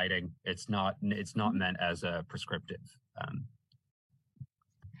 This is guiding. It's not meant as a prescriptive.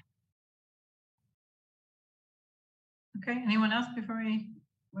 Okay, anyone else before we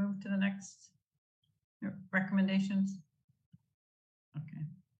move to the next recommendations? Okay.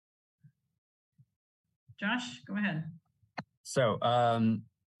 Josh, go ahead. So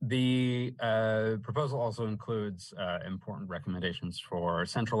the proposal also includes important recommendations for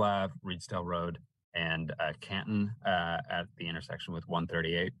Central Ave, Reedsdale Road, and Canton at the intersection with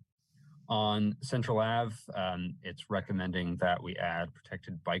 138. On Central Ave, it's recommending that we add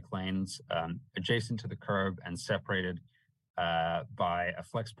protected bike lanes adjacent to the curb and separated by a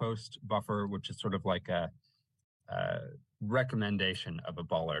flex post buffer, which is sort of like a recommendation of a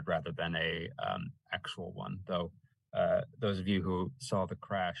bollard rather than a actual one. Though those of you who saw the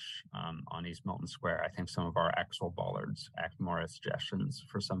crash on East Milton Square, I think some of our actual bollards act more as suggestions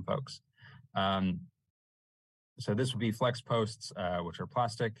for some folks. So this would be flex posts, which are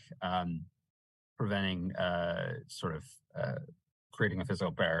plastic, preventing creating a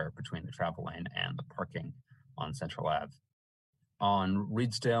physical barrier between the travel lane and the parking on Central Ave. On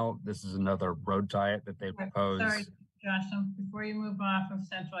Reedsdale, this is another road diet that they propose. Sorry, Josh, before you move off of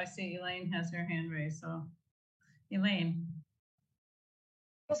Central, I see Elaine has her hand raised. So, Elaine.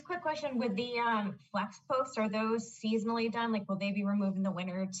 Just a quick question, with the flex posts, are those seasonally done? Like, will they be removed in the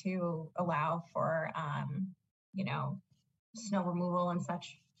winter to allow for, snow removal and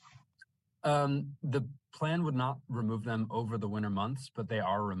such? The plan would not remove them over the winter months, but they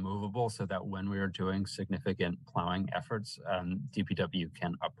are removable so that when we are doing significant plowing efforts, DPW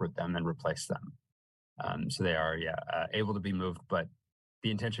can uproot them and replace them. So they are, able to be moved, but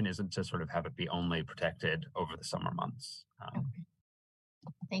the intention isn't to sort of have it be only protected over the summer months. Okay.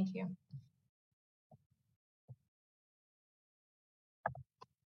 Thank you.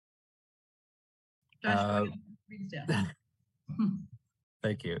 Josh,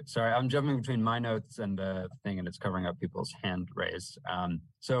 Thank you. Sorry, I'm jumping between my notes and the thing, and it's covering up people's hand raised.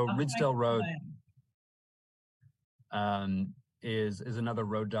 So Reedsdale Road is another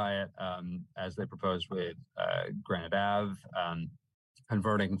road diet as they propose with Granite Ave,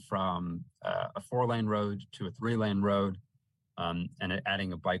 converting from a 4-lane road to a 3-lane road and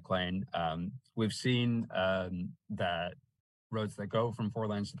adding a bike lane. We've seen that roads that go from 4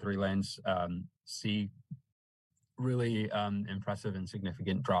 lanes to 3 lanes see really impressive and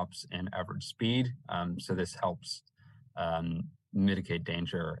significant drops in average speed. So this helps mitigate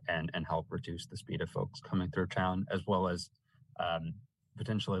danger and help reduce the speed of folks coming through town, as well as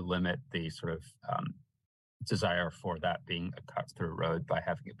potentially limit the sort of desire for that being a cut-through road by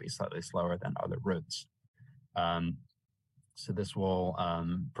having it be slightly slower than other routes. So this will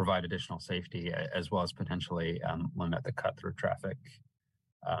provide additional safety as well as potentially limit the cut-through traffic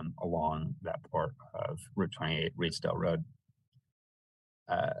along that part of Route 28 Reedsdale Road.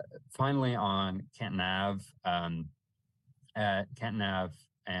 Finally, on Canton Ave, at Canton Ave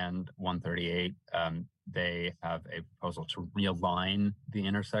and 138, they have a proposal to realign the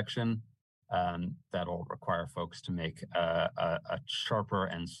intersection. That'll require folks to make a sharper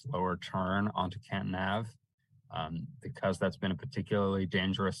and slower turn onto Canton Ave because that's been a particularly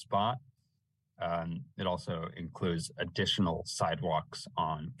dangerous spot. It also includes additional sidewalks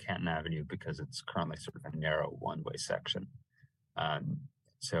on Canton Avenue because it's currently sort of a narrow one-way section.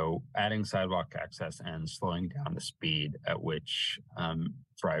 So adding sidewalk access and slowing down the speed at which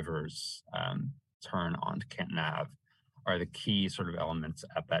drivers turn onto Canton Ave are the key sort of elements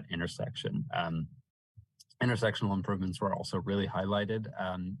at that intersection. Intersectional improvements were also really highlighted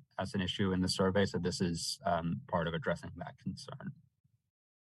as an issue in the survey, so this is part of addressing that concern.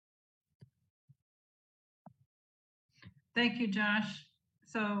 Thank you, Josh.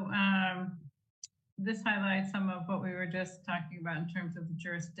 So this highlights some of what we were just talking about in terms of the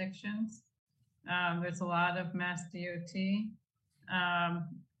jurisdictions. There's a lot of Mass DOT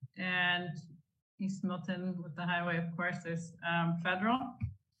and East Milton with the highway, of course, there's federal.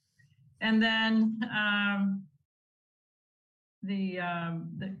 And then the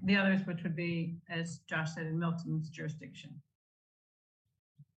others, which would be, as Josh said, in Milton's jurisdiction.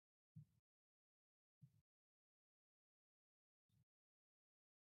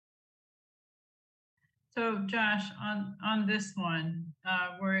 So Josh, on this one,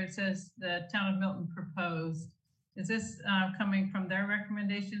 where it says the town of Milton proposed, is this coming from their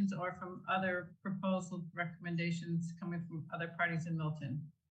recommendations or from other proposal recommendations coming from other parties in Milton?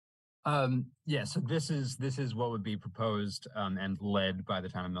 Yeah, so this is what would be proposed and led by the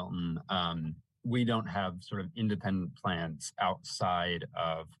town of Milton. We don't have sort of independent plans outside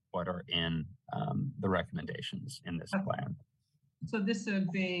of what are in the recommendations in this plan. So this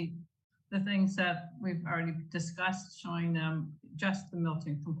would be the things that we've already discussed, showing them just the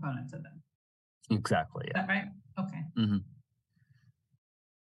Milton components of them. Exactly. Is that right? Okay. Mm-hmm.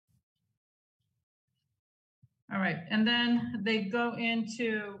 All right, and then they go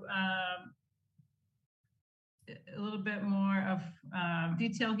into a little bit more of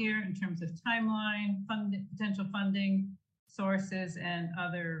detail here in terms of timeline, potential funding sources, and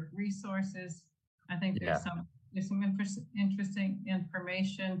other resources. I think there's some interesting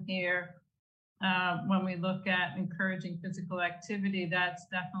information here when we look at encouraging physical activity, that's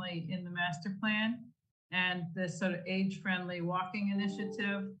definitely in the master plan. And this sort of age-friendly walking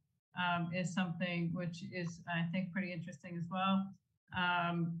initiative is something which is, I think, pretty interesting as well.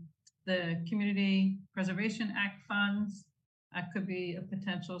 The Community Preservation Act funds could be a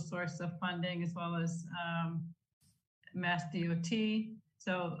potential source of funding, as well as Mass DOT.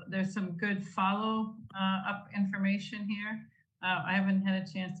 So there's some good follow-up information here. I haven't had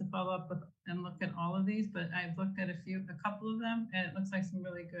a chance to follow up with and look at all of these, but I've looked at a couple of them, and it looks like some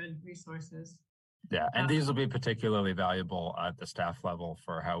really good resources. Yeah, and these will be particularly valuable at the staff level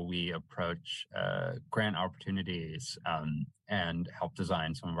for how we approach grant opportunities and help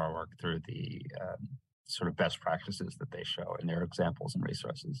design some of our work through the sort of best practices that they show in their examples and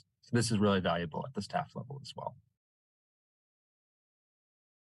resources. So this is really valuable at the staff level as well.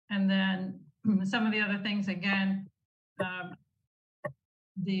 And then some of the other things, again,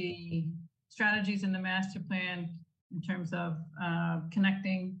 the strategies in the master plan in terms of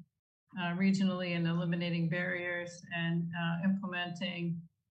connecting regionally and eliminating barriers and implementing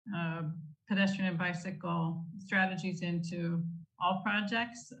pedestrian and bicycle strategies into all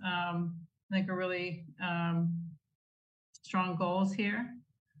projects, I think are really strong goals here.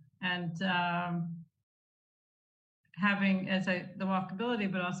 And having the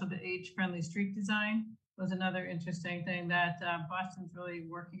walkability, but also the age-friendly street design was another interesting thing that Boston's really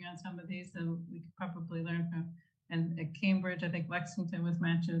working on some of these, and we could probably learn from. And at Cambridge, I think Lexington was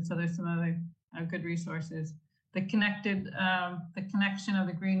mentioned. So there's some other good resources. The connection of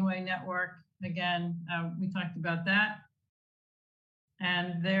the Greenway network. Again, we talked about that.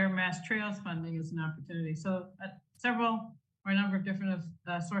 And their Mass Trails funding is an opportunity. So several or a number of different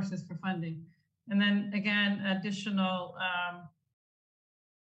sources for funding. And then again, additional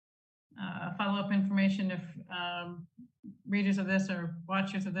follow-up information if readers of this or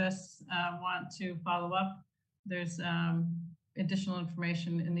watchers of this want to follow up. There's additional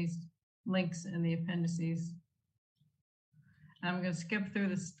information in these links in the appendices. I'm going to skip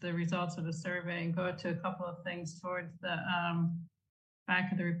through the results of the survey and go to a couple of things towards the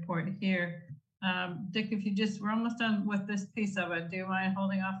back of the report here. Dick, if we're almost done with this piece of it. Do you mind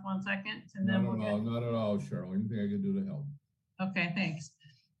holding off 1 second? And then Not at all, Cheryl. Anything I can do to help. Okay, thanks.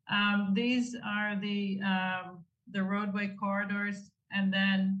 These are the roadway corridors, and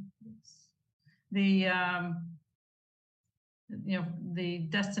then the the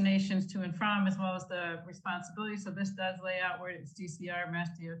destinations to and from, as well as the responsibility. So this does lay out where it's DCR, Mass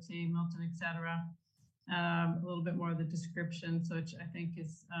DOT, Milton, etc. A little bit more of the description, so which I think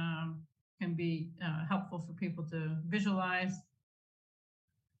is can be helpful for people to visualize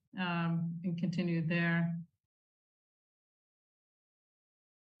and continue there.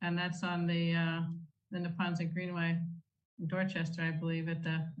 And that's on the Neponset Greenway in Dorchester, I believe, at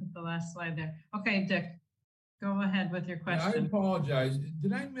the last slide there. Okay, Dick, go ahead with your question. I apologize.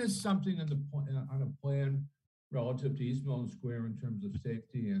 Did I miss something on a plan relative to East Milton Square in terms of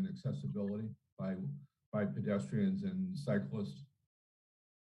safety and accessibility by pedestrians and cyclists?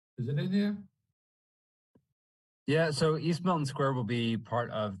 Is it in there? Yeah, so East Milton Square will be part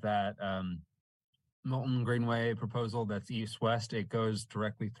of that Milton Greenway proposal that's east-west. It goes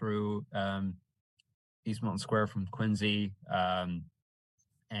directly through East Milton Square from Quincy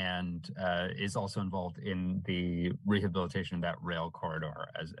and is also involved in the rehabilitation of that rail corridor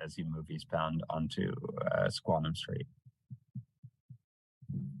as you move eastbound onto Squantum Street.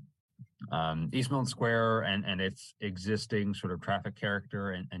 East Milton Square and its existing sort of traffic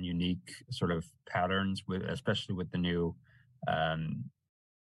character and unique sort of patterns, especially with the new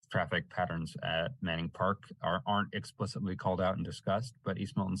traffic patterns at Manning Park aren't explicitly called out and discussed, but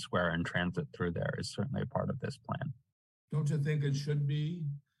East Milton Square and transit through there is certainly a part of this plan. Don't you think it should be?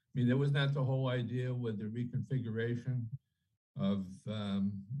 I mean, there was not the whole idea with the reconfiguration of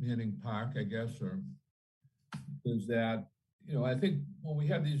Manning Park, I guess, or is that, I think when we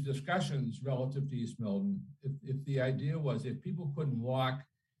have these discussions relative to East Milton, if the idea was if people couldn't walk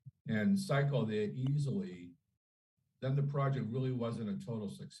and cycle there easily, then the project really wasn't a total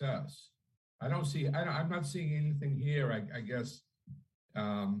success. I'm not seeing anything here, I guess,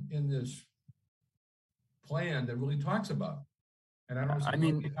 in this plan that really talks about it. And I don't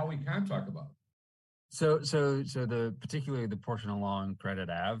see how we can talk about it. So particularly the portion along Credit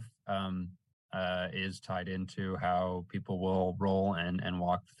Ave is tied into how people will roll and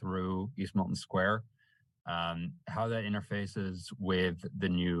walk through East Milton Square. How that interfaces with the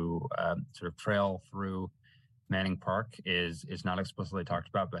new sort of trail through Manning Park is not explicitly talked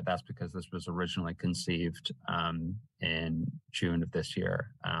about, but that's because this was originally conceived in June of this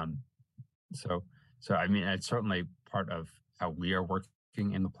year. So I mean, it's certainly part of how we are working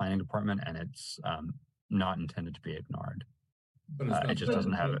in the planning department, and it's not intended to be ignored. But it's not it just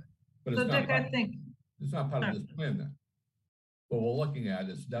doesn't have it. But So it's not Dick, part, I think, it's not part of this plan then. What we're looking at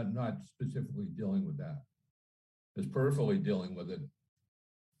is not specifically dealing with that. It's peripherally dealing with it.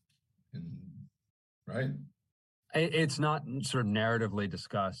 And right? It's not sort of narratively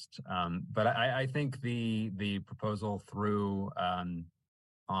discussed, but I think the proposal through on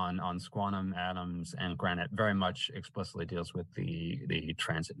Squantum, Adams, and Granite very much explicitly deals with the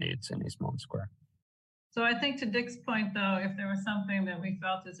transit needs in East Milton Square. so I think to Dick's point, though, if there was something that we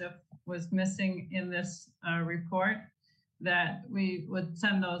felt as if was missing in this report, that we would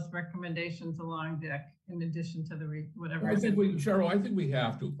send those recommendations along, Dick, in addition to the whatever. I think Cheryl, I think we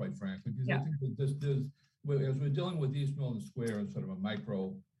have to, quite frankly, because Yeah. I think that this as we're dealing with East Milton Square in sort of a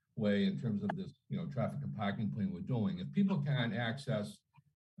micro way in terms of this, traffic and parking plan we're doing. If people can't access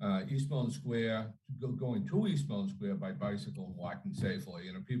East Milton Square, going to East Milton Square by bicycle and walking safely,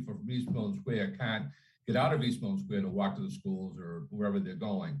 and if people from East Milton Square can't get out of East Milton Square to walk to the schools or wherever they're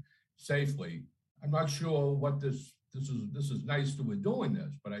going safely, I'm not sure what this is nice that we're doing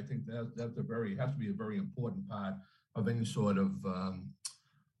this, but I think that's has to be a very important part of any sort of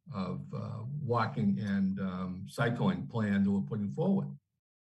walking and cycling plan that we're putting forward.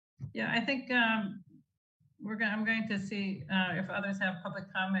 Yeah, I think I'm going to see if others have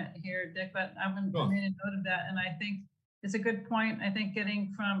public comment here, Dick, but I made a note of that, and I think it's a good point. I think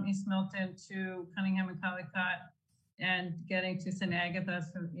getting from East Milton to Cunningham and Collycott and getting to St. Agatha's,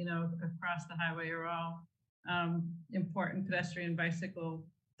 across the highway are all important pedestrian bicycle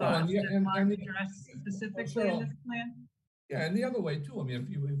thoughts that want to address specifically in this plan. Yeah, and the other way too. I mean,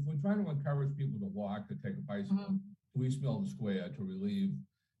 if we're trying to encourage people to walk, to take a bicycle to East Milton Square to relieve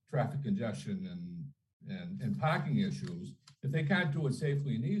traffic congestion and parking issues, if they can't do it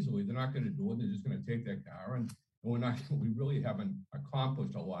safely and easily, they're not going to do it. They're just going to take their car, and we really haven't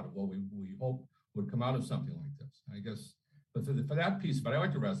accomplished a lot of what we hope would come out of something like this. I guess, but for that piece, but I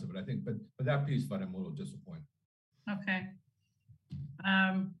like the rest of it. I think, but for that piece, but I'm a little disappointed. Okay.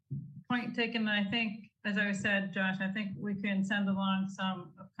 Point taken. I think, as I said, Josh, I think we can send along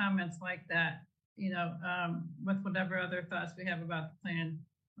some comments like that, with whatever other thoughts we have about the plan,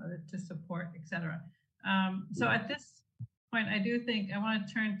 whether to support, et cetera. So at this point, I do think I want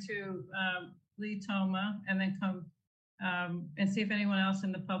to turn to Lee Toma and then come and see if anyone else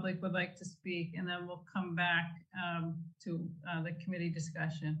in the public would like to speak, and then we'll come back to the committee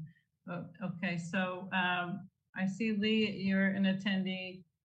discussion. Okay, so I see Lee, you're an attendee.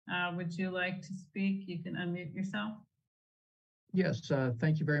 Would you like to speak? You can unmute yourself. Yes,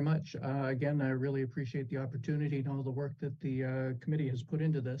 thank you very much. Again, I really appreciate the opportunity and all the work that the committee has put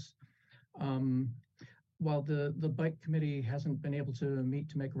into this. While the bike committee hasn't been able to meet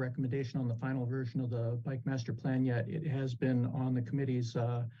to make a recommendation on the final version of the bike master plan yet, it has been on the committee's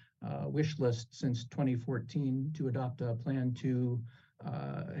wish list since 2014 to adopt a plan to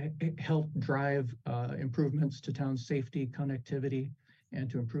help drive improvements to town safety, connectivity, and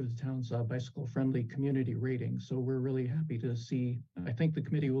to improve the town's bicycle-friendly community rating. So we're really happy to see, I think the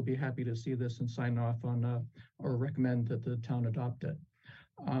committee will be happy to see this and sign off on or recommend that the town adopt it.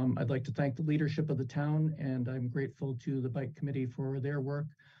 I'd like to thank the leadership of the town, and I'm grateful to the bike committee for their work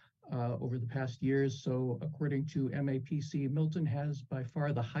over the past years. So according to MAPC, Milton has by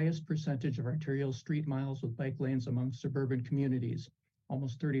far the highest percentage of arterial street miles with bike lanes among suburban communities,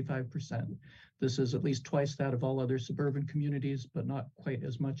 almost 35%. This is at least twice that of all other suburban communities, but not quite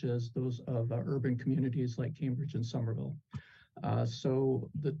as much as those of urban communities like Cambridge and Somerville. So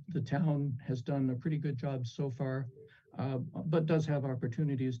the town has done a pretty good job so far, but does have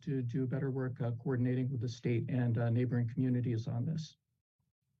opportunities to do better work coordinating with the state and neighboring communities on this.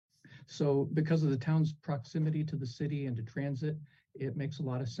 So because of the town's proximity to the city and to transit, it makes a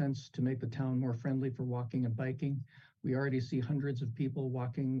lot of sense to make the town more friendly for walking and biking. We already see hundreds of people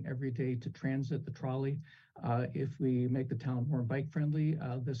walking every day to transit, the trolley. If we make the town more bike friendly,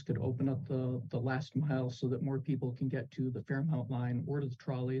 this could open up the last mile so that more people can get to the Fairmount line or to the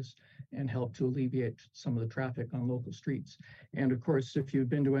trolleys and help to alleviate some of the traffic on local streets. And of course, if you've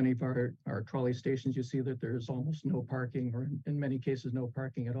been to any of our trolley stations, you see that there's almost no parking, or in many cases, no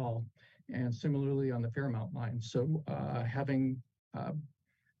parking at all. And similarly on the Fairmount line. So having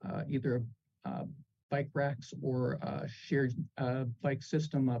either bike racks or shared bike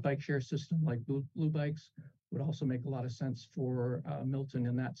share system like Blue Bikes would also make a lot of sense for Milton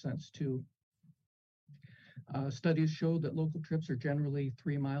in that sense too. Studies show that local trips are generally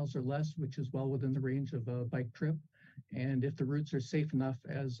 3 miles or less, which is well within the range of a bike trip. And if the routes are safe enough,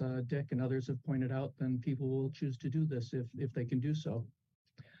 as Dick and others have pointed out, then people will choose to do this if they can do so.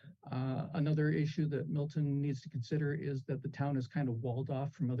 Another issue that Milton needs to consider is that the town is kind of walled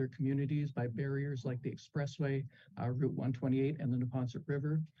off from other communities by barriers like the Expressway, Route 128, and the Neponset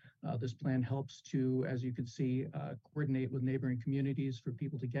River. This plan helps to, as you can see, coordinate with neighboring communities for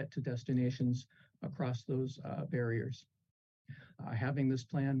people to get to destinations across those barriers. Having this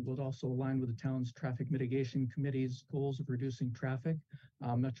plan would also align with the town's traffic mitigation committee's goals of reducing traffic,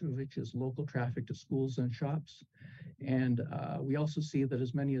 much of which is local traffic to schools and shops. And we also see that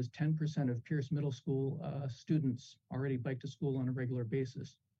as many as 10% of Pierce Middle School students already bike to school on a regular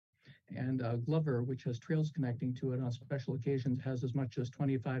basis. And Glover, which has trails connecting to it on special occasions, has as much as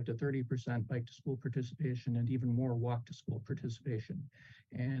 25 to 30% bike to school participation and even more walk to school participation.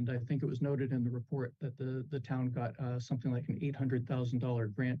 And I think it was noted in the report that the town got something like an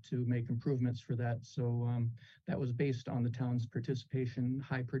 $800,000 grant to make improvements for that. So that was based on the town's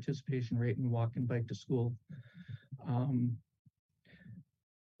high participation rate in walk and bike to school.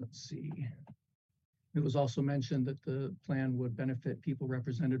 Let's see. It was also mentioned that the plan would benefit people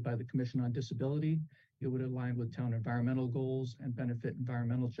represented by the Commission on Disability. It would align with town environmental goals and benefit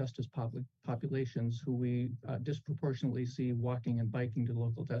environmental justice populations who we disproportionately see walking and biking to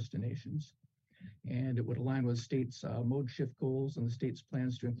local destinations. And it would align with state's mode shift goals and the state's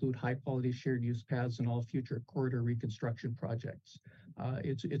plans to include high quality shared use paths in all future corridor reconstruction projects.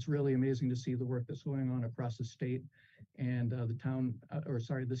 It's really amazing to see the work that's going on across the state. And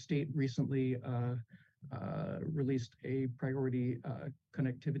the state recently released a priority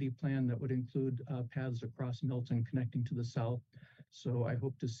connectivity plan that would include paths across Milton connecting to the south. So I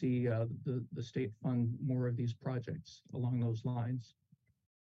hope to see the state fund more of these projects along those lines.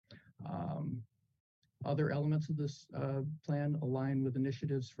 Other elements of this plan align with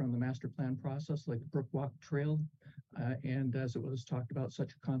initiatives from the master plan process, like the Brook Walk Trail. And as it was talked about,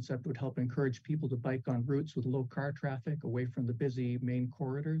 such a concept would help encourage people to bike on routes with low car traffic away from the busy main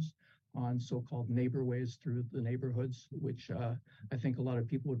corridors on so-called neighborways through the neighborhoods, which I think a lot of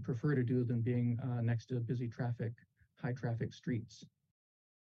people would prefer to do than being next to busy high traffic streets.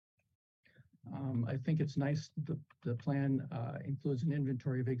 I think it's nice the plan includes an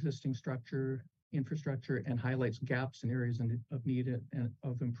inventory of existing infrastructure and highlights gaps and areas of need and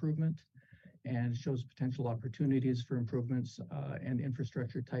of improvement, and shows potential opportunities for improvements and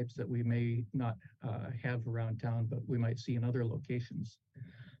infrastructure types that we may not have around town, but we might see in other locations.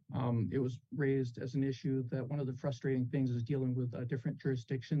 It was raised as an issue that one of the frustrating things is dealing with different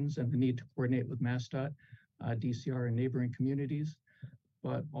jurisdictions and the need to coordinate with MassDOT, DCR, and neighboring communities.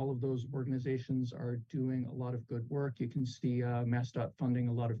 But all of those organizations are doing a lot of good work. You can see MassDOT funding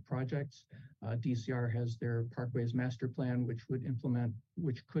a lot of projects. DCR has their Parkways Master Plan, which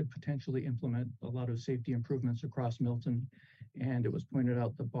could potentially implement a lot of safety improvements across Milton. And it was pointed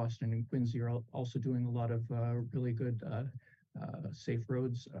out that Boston and Quincy are also doing a lot of really good safe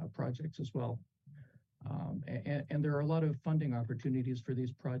roads projects as well. And there are a lot of funding opportunities for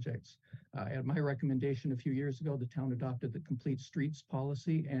these projects. At my recommendation a few years ago, the town adopted the Complete Streets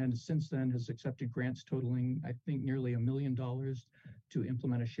policy, and since then has accepted grants totaling, I think, nearly $1 million to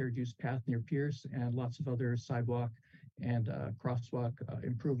implement a shared use path near Pierce and lots of other sidewalk and crosswalk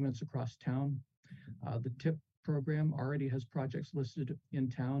improvements across town. The TIP program already has projects listed in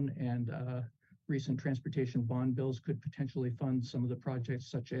town, and recent transportation bond bills could potentially fund some of the projects,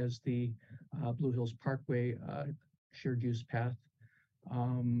 such as the Blue Hills Parkway shared use path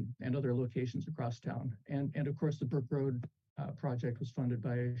and other locations across town. And of course, the Brook Road project was funded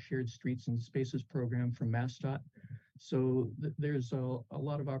by a Shared Streets and Spaces program from MassDOT. So there's a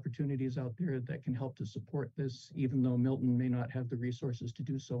lot of opportunities out there that can help to support this, even though Milton may not have the resources to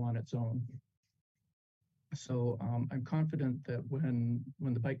do so on its own. So I'm confident that when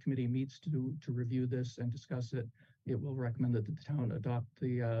the bike committee meets to review this and discuss it, it will recommend that the town adopt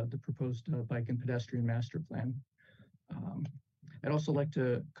the proposed bike and pedestrian master plan. I'd also like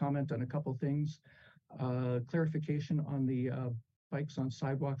to comment on a couple things. Clarification on the bikes on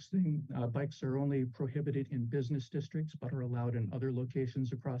sidewalks thing. Bikes are only prohibited in business districts, but are allowed in other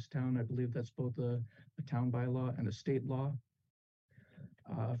locations across town. I believe that's both a town bylaw and a state law.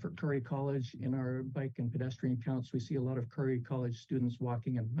 For Curry College, in our bike and pedestrian counts, we see a lot of Curry College students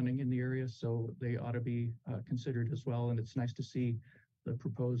walking and running in the area, so they ought to be considered as well. And it's nice to see the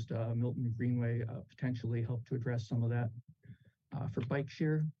proposed Milton Greenway potentially help to address some of that. For bike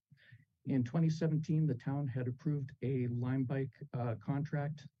share, in 2017, the town had approved a Lime Bike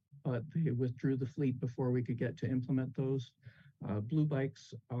contract, but they withdrew the fleet before we could get to implement those. Blue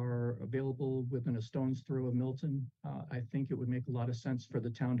bikes are available within a stone's throw of Milton. I think it would make a lot of sense for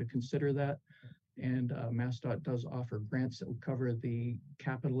the town to consider that. And MassDOT does offer grants that would cover the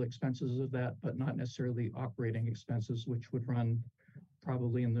capital expenses of that, but not necessarily operating expenses, which would run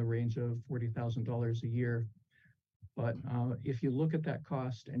probably in the range of $40,000 a year. But if you look at that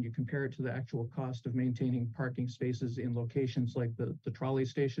cost and you compare it to the actual cost of maintaining parking spaces in locations like the trolley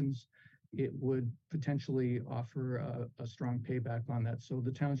stations, it would potentially offer a strong payback on that. So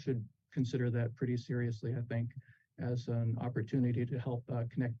the town should consider that pretty seriously, I think, as an opportunity to help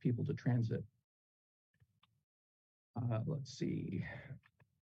connect people to transit. Let's see.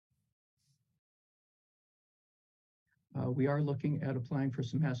 We are looking at applying for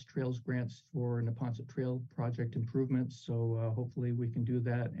some Mass Trails grants for Neponset Trail project improvements. So hopefully we can do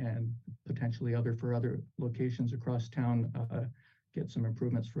that, and potentially for other locations across town, get some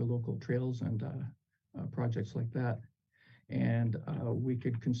improvements for local trails and projects like that. And we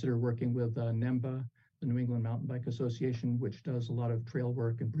could consider working with NEMBA, the New England Mountain Bike Association, which does a lot of trail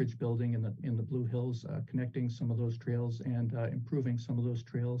work and bridge building in the Blue Hills, connecting some of those trails and improving some of those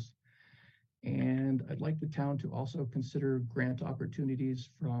trails. And I'd like the town to also consider grant opportunities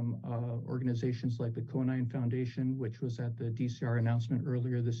from organizations like the Conine Foundation, which was at the DCR announcement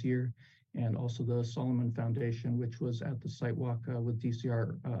earlier this year, and also the Solomon Foundation, which was at the site walk with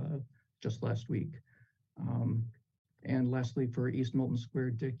DCR just last week. And lastly, for East Milton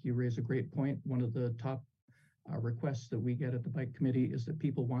Square, Dick, you raise a great point. One of the top requests that we get at the bike committee is that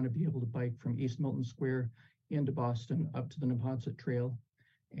people want to be able to bike from East Milton Square into Boston up to the Neponset Trail.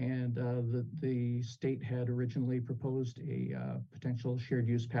 And the state had originally proposed a potential shared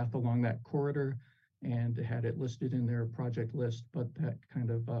use path along that corridor and had it listed in their project list, but that kind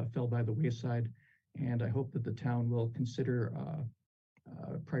of fell by the wayside. And I hope that the town will consider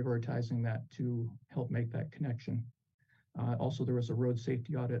prioritizing that to help make that connection. Also, there was a road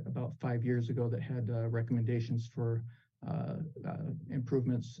safety audit about 5 years ago that had recommendations for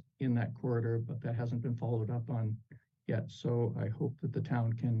improvements in that corridor, but that hasn't been followed up on yet. So I hope that the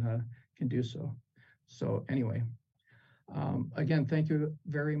town can do so. So anyway, again, thank you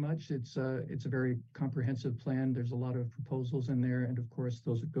very much. It's a very comprehensive plan. There's a lot of proposals in there, and of course,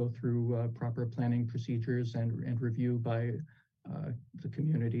 those would go through proper planning procedures and review by the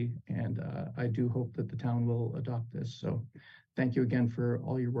community. And I do hope that the town will adopt this. So thank you again for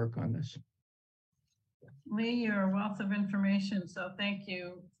all your work on this. Lee, you're a wealth of information, so thank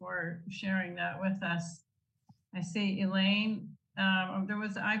you for sharing that with us. I see Elaine. There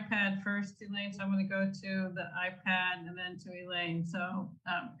was the iPad first, Elaine, so I'm going to go to the iPad and then to Elaine. So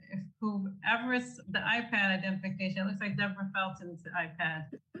if whoever is the iPad identification, it looks like Deborah Felton's the iPad.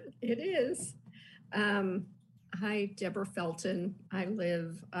 It is. Hi, Deborah Felton. I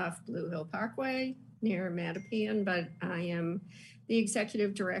live off Blue Hill Parkway near Mattapian, but I am the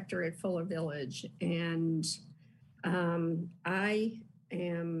executive director at Fuller Village. And I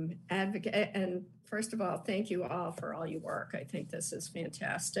am advocate. And first of all, thank you all for all your work. I think this is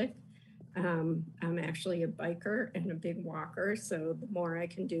fantastic. I'm actually a biker and a big walker, so the more I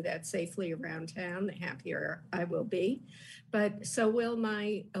can do that safely around town, the happier I will be. But so will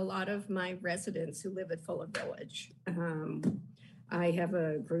a lot of my residents who live at Fuller Village. I have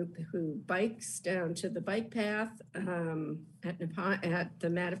a group who bikes down to the bike path at the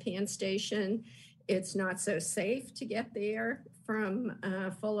Mattapian station. It's not so safe to get there from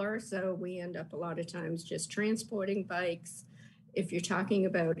Fuller, so we end up a lot of times just transporting bikes. If you're talking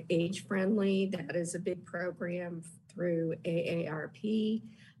about age-friendly, that is a big program through AARP.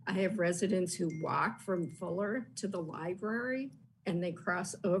 I have residents who walk from Fuller to the library and they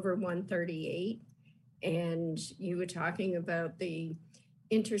cross over 138. And you were talking about the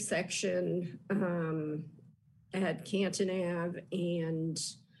intersection at Canton Ave and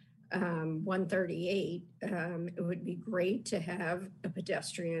 138. It would be great to have a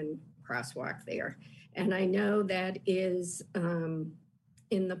pedestrian crosswalk there. And I know that is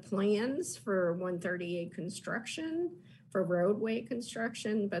in the plans for 138 construction, for roadway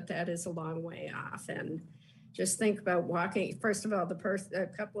construction, but that is a long way off. And just think about walking. First of all, a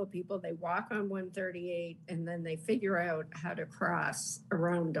couple of people, they walk on 138 and then they figure out how to cross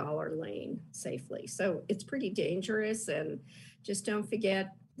around Dollar Lane safely. So it's pretty dangerous. And just don't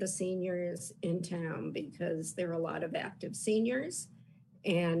forget the seniors in town, because there are a lot of active seniors.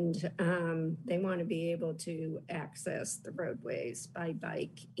 And they want to be able to access the roadways by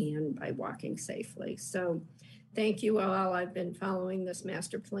bike and by walking safely. So thank you all. I've been following this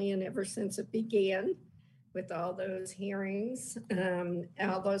master plan ever since it began, with all those hearings,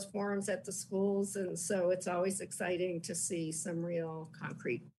 all those forums at the schools. And so it's always exciting to see some real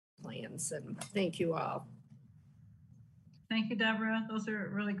concrete plans. And thank you all. Thank you, Deborah. Those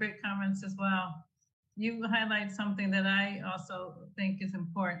are really great comments as well. You highlight something that I also think is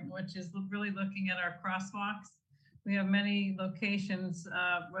important, which is really looking at our crosswalks. We have many locations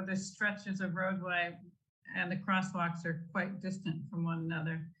where there's stretches of roadway and the crosswalks are quite distant from one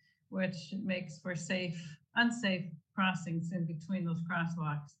another, which makes for unsafe crossings in between those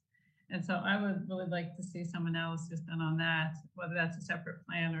crosswalks. And so I would really like to see some analysis done on that, whether that's a separate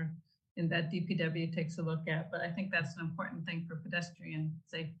plan or in that DPW takes a look at. But I think that's an important thing for pedestrian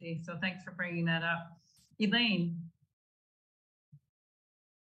safety. So thanks for bringing that up. Elaine.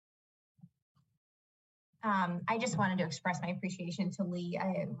 I just wanted to express my appreciation to Lee.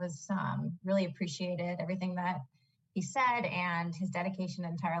 I was really appreciated everything that he said and his dedication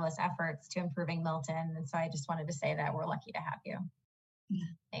and tireless efforts to improving Milton. And so I just wanted to say that we're lucky to have you.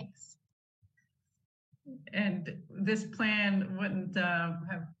 Thanks. And this plan wouldn't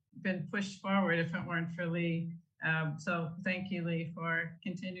have been pushed forward if it weren't for Lee. So thank you, Lee, for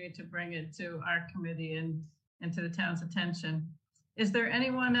continuing to bring it to our committee and to the town's attention. Is there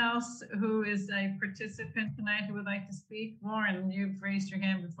anyone else who is a participant tonight who would like to speak? Warren, you've raised your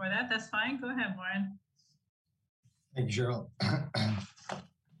hand before that. That's fine. Go ahead, Warren. Thank you, Cheryl.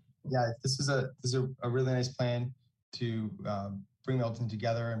 Yeah, this is a really nice plan to bring Milton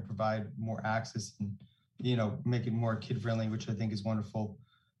together and provide more access and make it more kid friendly, which I think is wonderful.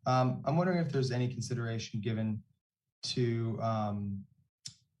 I'm wondering if there's any consideration given to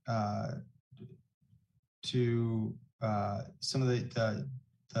some of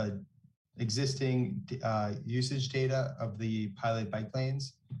the existing usage data of the pilot bike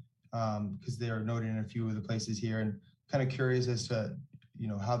lanes, because they are noted in a few of the places here, and kind of curious as to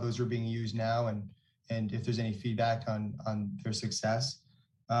how those are being used now and if there's any feedback on their success.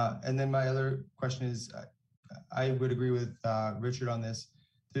 And then my other question is, I would agree with Richard on this.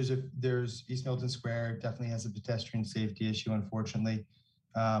 There's East Milton Square definitely has a pedestrian safety issue, unfortunately.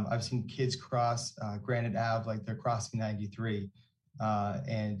 I've seen kids cross Granite Ave like they're crossing 93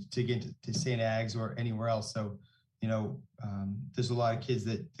 and to get to St. Ag's or anywhere else. So, there's a lot of kids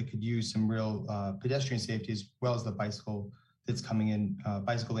that could use some real pedestrian safety as well as the bicycle that's coming in,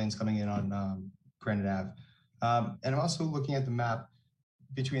 bicycle lanes coming in on Granite Ave. And I'm also looking at the map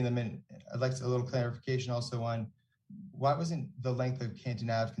between them, and I'd like a little clarification also on why wasn't the length of Canton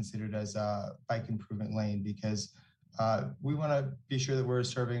Ave considered as a bike improvement lane? Because we want to be sure that we're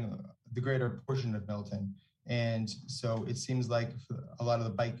serving the greater portion of Milton. And so it seems like a lot of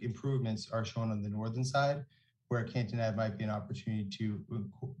the bike improvements are shown on the northern side, where Canton Ave might be an opportunity to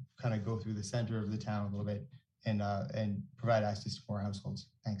kind of go through the center of the town a little bit and provide access to more households.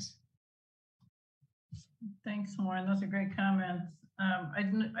 Thanks. Thanks, Warren. Those are great comments. I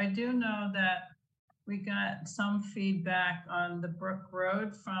do know that we got some feedback on the Brook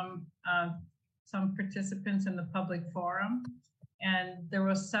Road from some participants in the public forum. And there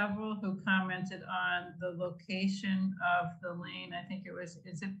were several who commented on the location of the lane. I think is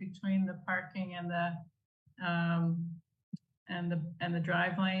it between the parking and the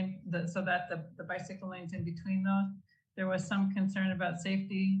drive lane, so that the bicycle lane's in between those. There was some concern about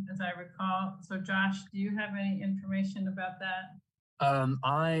safety, as I recall. So Josh, do you have any information about that?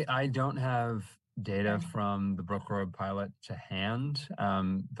 I don't have data from the Brook Road pilot to hand,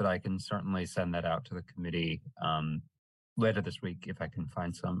 but I can certainly send that out to the committee later this week if I can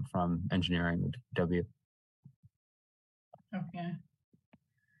find some from engineering or W. Okay.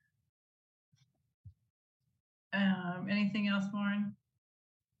 Anything else, Warren?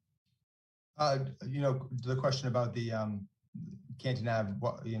 The question about the Canton Ave,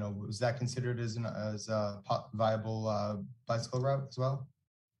 was that considered as a viable bicycle route as well?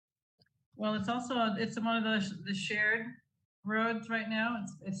 Well, it's one of the shared roads right now.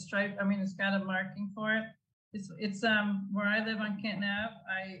 It's striped. I mean, it's got a marking for it. It's where I live on Canton Ave.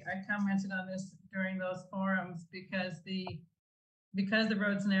 I commented on this during those forums because the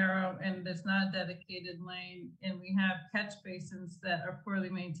road's narrow and there's not a dedicated lane, and we have catch basins that are poorly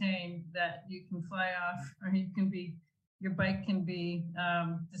maintained that you can fly off, or your bike can be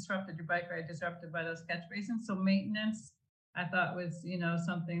disrupted, your bike ride disrupted by those catch basins. So maintenance, I thought was,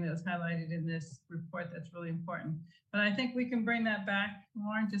 something that was highlighted in this report that's really important. But I think we can bring that back,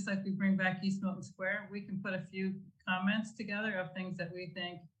 Warren, just like we bring back East Milton Square. We can put a few comments together of things that we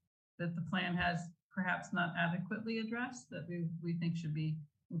think that the plan has perhaps not adequately addressed, that we think should be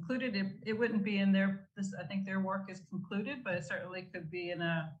included. It wouldn't be in there. I think their work is concluded, but it certainly could be in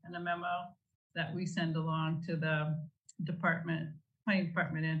a memo that we send along to the planning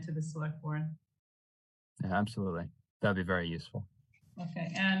department and to the select board. Yeah, absolutely. That'd be very useful.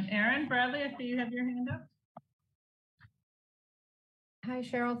 Okay, and Aaron Bradley, I see you have your hand up. Hi,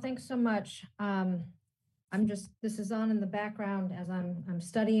 Cheryl. Thanks so much. This is on in the background as I'm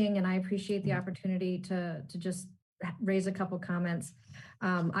studying, and I appreciate the opportunity to just raise a couple comments.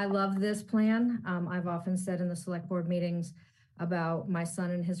 I love this plan. I've often said in the select board meetings, about my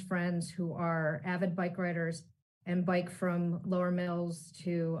son and his friends who are avid bike riders and bike from Lower Mills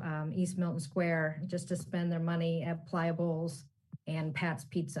to East Milton Square just to spend their money at Pliables and Pat's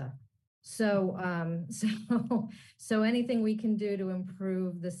Pizza. So, so anything we can do to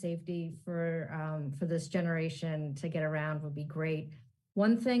improve the safety for this generation to get around would be great.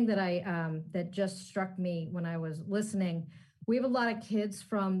 One thing that that just struck me when I was listening, we have a lot of kids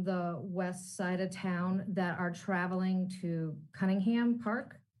from the west side of town that are traveling to Cunningham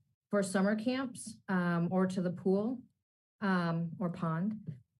Park for summer camps or to the pool or pond.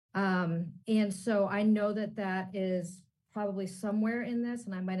 And so I know that that is probably somewhere in this,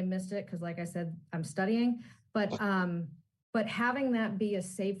 and I might have missed it because, like I said, I'm studying. But having that be a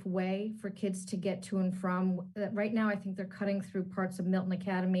safe way for kids to get to and from. Right now, I think they're cutting through parts of Milton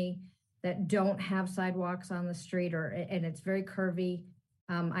Academy that don't have sidewalks on the street, and it's very curvy.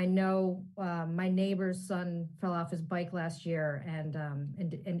 I know my neighbor's son fell off his bike last year and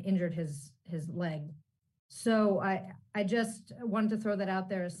injured his leg. So I just wanted to throw that out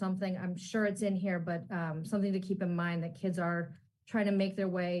there as something. I'm sure it's in here, but something to keep in mind that kids are trying to make their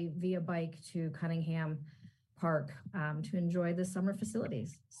way via bike to Cunningham Park to enjoy the summer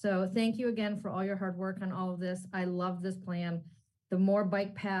facilities. So thank you again for all your hard work on all of this. I love this plan. The more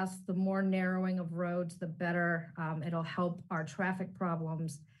bike paths, the more narrowing of roads, the better. It'll help our traffic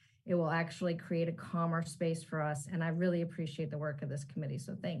problems. It will actually create a calmer space for us. And I really appreciate the work of this committee.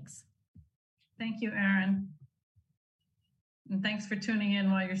 So thanks. Thank you, Erin. And thanks for tuning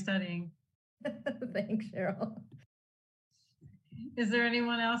in while you're studying. Thanks, Cheryl. Is there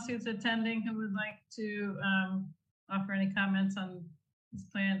anyone else who's attending who would like to offer any comments on this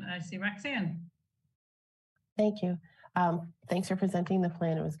plan? I see Roxanne. Thank you. Thanks for presenting the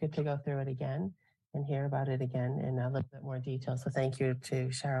plan. It was good to go through it again and hear about it again in a little bit more detail. So thank you to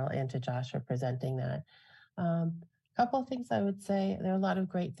Cheryl and to Josh for presenting that. A couple of things I would say, there are a lot of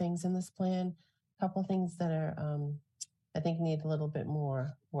great things in this plan. A couple of things that are, I think need a little bit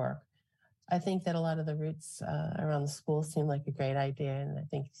more work. I think that a lot of the routes around the school seem like a great idea, and I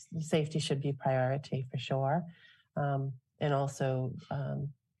think safety should be priority for sure. And also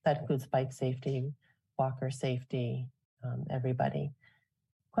that includes bike safety, walker safety, everybody.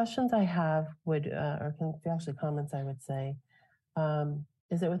 Questions I have would, or actually comments I would say,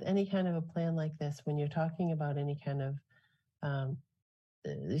 is that with any kind of a plan like this, when you're talking about any kind of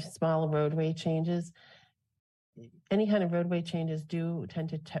small roadway changes, any kind of roadway changes do tend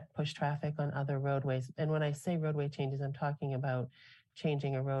to push traffic on other roadways. And when I say roadway changes, I'm talking about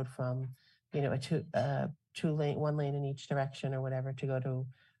changing a road from, a one lane in each direction or whatever to go to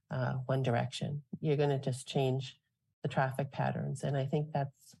one direction. You're going to just change the traffic patterns. And I think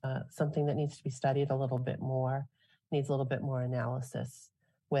that's something that needs to be studied a little bit more, needs a little bit more analysis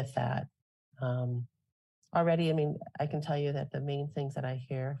with that. Already, I mean, I can tell you that the main things that I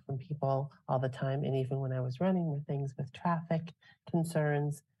hear from people all the time, and even when I was running, were things with traffic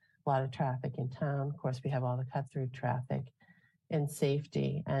concerns, a lot of traffic in town. Of course, we have all the cut-through traffic and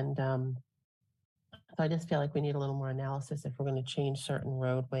safety. And so I just feel like we need a little more analysis if we're going to change certain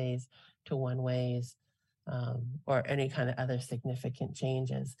roadways to one-ways or any kind of other significant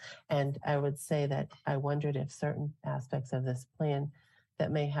changes. And I would say that I wondered if certain aspects of this plan that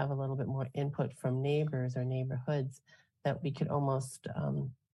may have a little bit more input from neighbors or neighborhoods, that we could almost,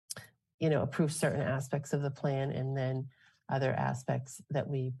 approve certain aspects of the plan and then other aspects that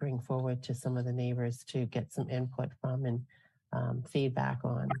we bring forward to some of the neighbors to get some input from and feedback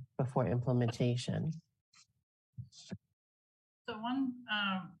on before implementation. So one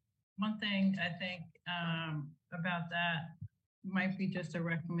thing I think about that might be just a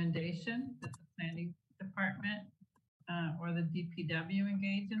recommendation that the planning department or the DPW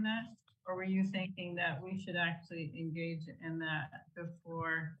engage in that? Or were you thinking that we should actually engage in that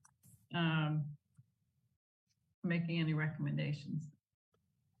before making any recommendations?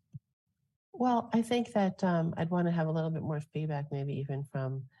 Well, I think that I'd want to have a little bit more feedback, maybe even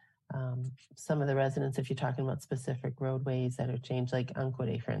from some of the residents, if you're talking about specific roadways that are changed, like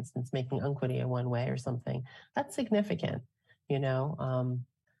Unquity, for instance, making Unquity a one-way or something. That's significant,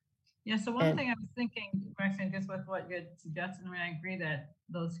 Yeah, so one thing I was thinking, Roxanne, just with what you're suggesting, I agree that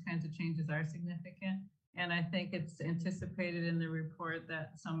those kinds of changes are significant. And I think it's anticipated in the report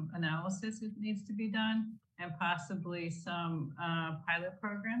that some analysis needs to be done and possibly some pilot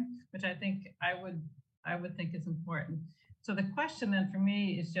program, which I think I would think is important. So the question then for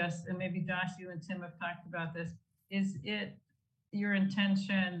me is just, and maybe Josh, you and Tim have talked about this, is it your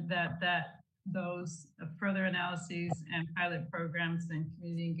intention that those further analyses and pilot programs and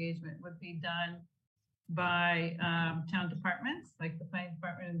community engagement would be done by town departments like the planning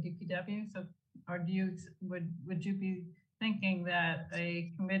department and DPW? So, or would you be thinking that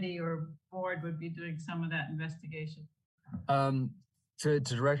a committee or board would be doing some of that investigation? To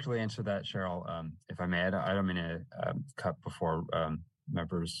directly answer that, Cheryl, if I may, I don't mean to cut before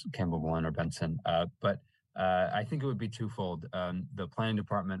members Campbell, Mullen, or Benson, but I think it would be twofold. The planning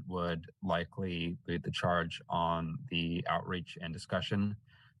department would likely lead the charge on the outreach and discussion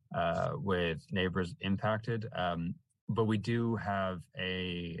with neighbors impacted. But we do have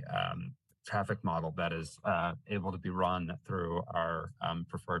a traffic model that is able to be run through our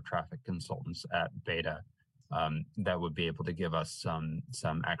preferred traffic consultants at Beta. That would be able to give us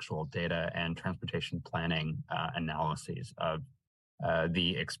some actual data and transportation planning analyses of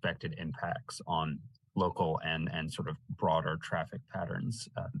the expected impacts on local and sort of broader traffic patterns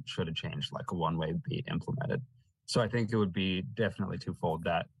should a change like a one-way be implemented. So I think it would be definitely twofold.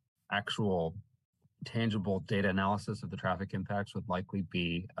 That actual tangible data analysis of the traffic impacts would likely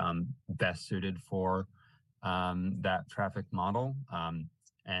be best suited for that traffic model.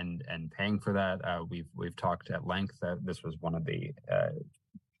 And paying for that, we've talked at length that this was one of the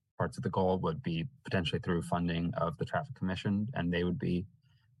parts of the goal would be potentially through funding of the Traffic Commission, and they would be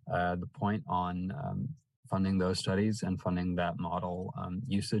the point on funding those studies and funding that model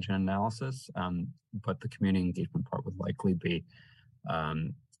usage and analysis. But the community engagement part would likely be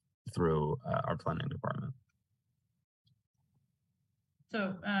through our planning department.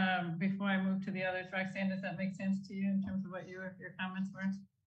 So before I move to the others, Roxanne, does that make sense to you in terms of what your comments were?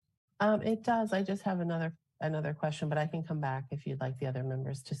 It does. I just have another question, but I can come back if you'd like the other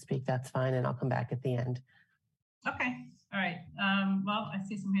members to speak. That's fine, and I'll come back at the end. Okay. All right. Well, I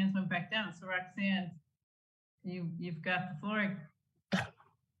see some hands went back down. So Roxanne, you've got the floor.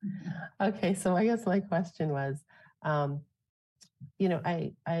 Okay. So I guess my question was, I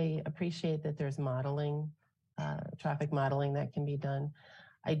appreciate that there's modeling, traffic modeling that can be done.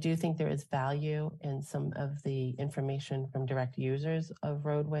 I do think there is value in some of the information from direct users of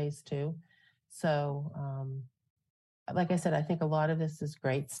roadways too. So, like I said, I think a lot of this is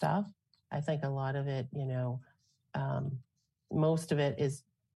great stuff. I think a lot of it, most of it is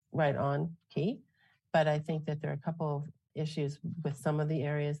right on key, but I think that there are a couple of issues with some of the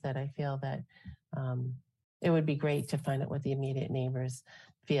areas that I feel that it would be great to find out what the immediate neighbors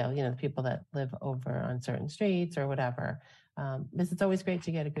feel, the people that live over on certain streets or whatever. Because it's always great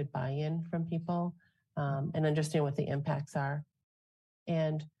to get a good buy-in from people and understand what the impacts are.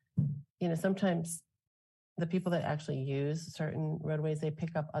 And, sometimes the people that actually use certain roadways, they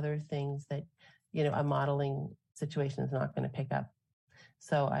pick up other things that, a modeling situation is not going to pick up.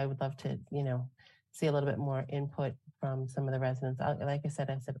 So I would love to, see a little bit more input from some of the residents. Like I said,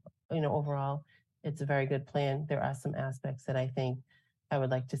 overall, it's a very good plan. There are some aspects that I think I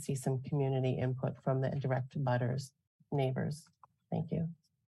would like to see some community input from the direct butters, neighbors. Thank you.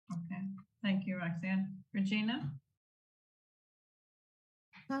 Okay. Thank you, Roxanne. Regina?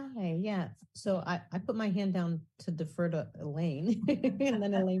 Hi, yeah. So I put my hand down to defer to Elaine, and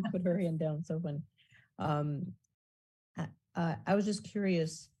then Elaine put her hand down. So funny. I was just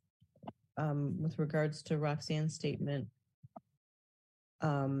curious with regards to Roxanne's statement.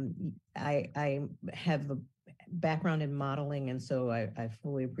 I have a background in modeling, and so I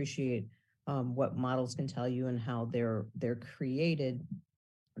fully appreciate what models can tell you and how they're created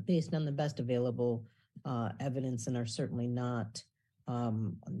based on the best available evidence, and are certainly not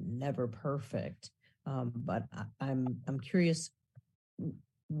never perfect. But I'm curious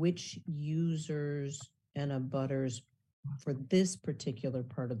which users and abutters for this particular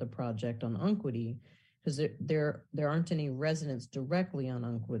part of the project on Unquity, because there aren't any residents directly on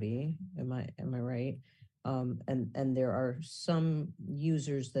Unquity. Am I right? And there are some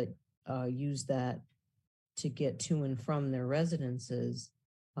users that use that to get to and from their residences.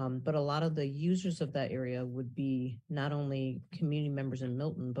 But a lot of the users of that area would be not only community members in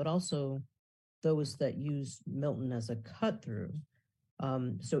Milton, but also those that use Milton as a cut through.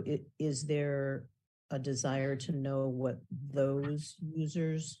 So is there a desire to know what those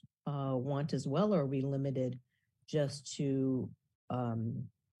users want as well, or are we limited just to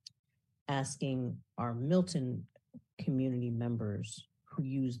asking our Milton community members who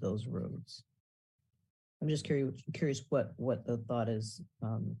use those roads? I'm just curious what the thought is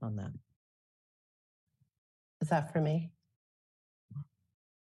on that. Is that for me?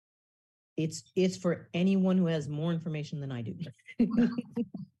 It's for anyone who has more information than I do,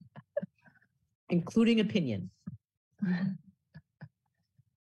 including opinion.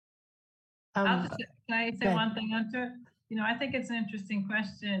 Can I say one thing onto it? I think it's an interesting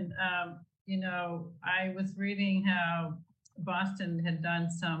question. I was reading how Boston had done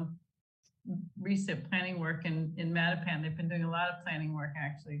some recent planning work in Mattapan. They've been doing a lot of planning work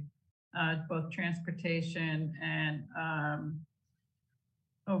actually both transportation and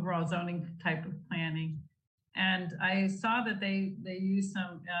overall zoning type of planning. And I saw that they use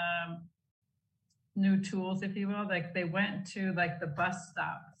some new tools, if you will. Like they went to like the bus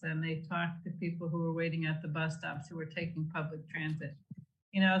stops and they talked to people who were waiting at the bus stops who were taking public transit.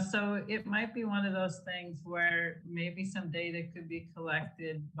 So it might be one of those things where maybe some data could be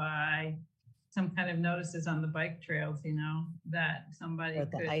collected by some kind of notices on the bike trails, that somebody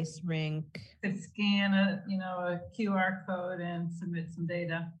At the ice rink. could scan a QR code and submit some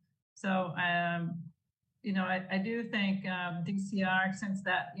data. So, I do think DCR, since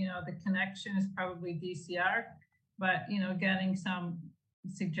that, the connection is probably DCR, but, getting some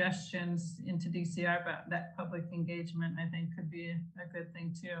suggestions into DCR about that public engagement, I think could be a good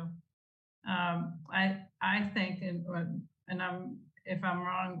thing too. I think, and if I'm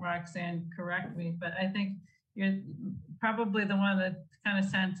wrong, Roxanne, correct me, but I think you're probably the one that's kind of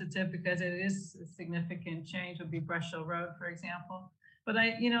sensitive because it is a significant change, would be Brush Hill Road, for example. But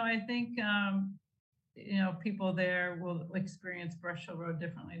I think, people there will experience Brush Hill Road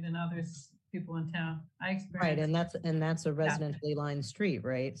differently than people in town. I experience. Right, and that's a residentially lined street,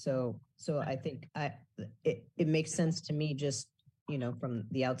 right? So I think it makes sense to me just, from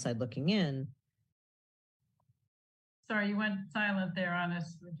the outside looking in. Sorry, you went silent there on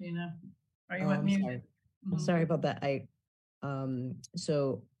us, Regina. Or you went muted. Sorry. I'm sorry about that.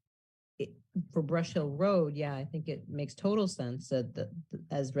 For Brush Hill Road, yeah, I think it makes total sense that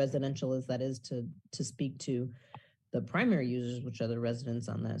as residential as that is to speak to the primary users, which are the residents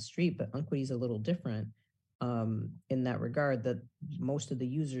on that street, but Unquity is a little different in that regard, that most of the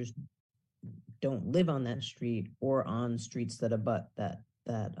users don't live on that street or on streets that abut that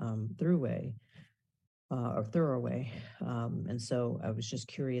throughway or thoroughway. And so I was just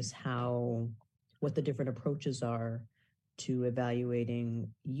curious what the different approaches are to evaluating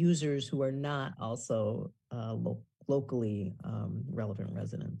users who are not also locally relevant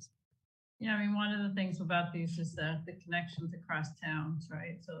residents. Yeah, one of the things about these is the connections across towns,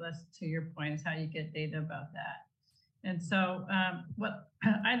 right? So that's, to your point, is how you get data about that. And so what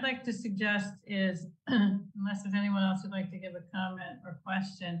I'd like to suggest is, unless there's anyone else who'd like to give a comment or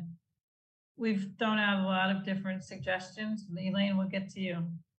question, we've thrown out a lot of different suggestions. Elaine, we'll get to you.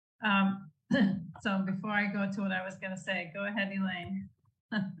 So before I go to what I was going to say, go ahead, Elaine.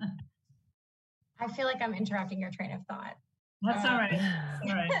 I feel like I'm interrupting your train of thought. That's all right.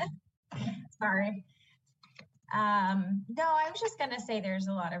 All right. Sorry. No, I was just going to say there's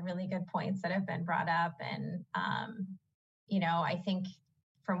a lot of really good points that have been brought up. And, I think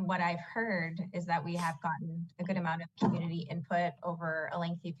from what I've heard is that we have gotten a good amount of community input over a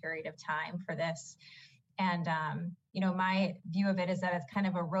lengthy period of time for this. And, my view of it is that it's kind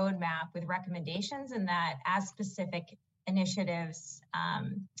of a roadmap with recommendations, and that as specific initiatives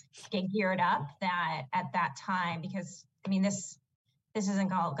get geared up, that at that time, because this isn't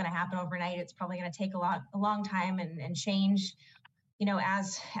going to happen overnight. It's probably going to take a long time and change,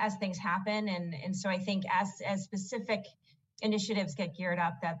 as things happen. And so I think as specific initiatives get geared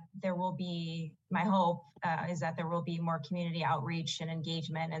up, that there will be, my hope is that there will be more community outreach and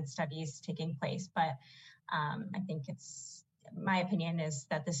engagement and studies taking place. But I think my opinion is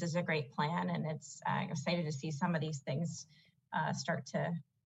that this is a great plan, and I'm excited to see some of these things start to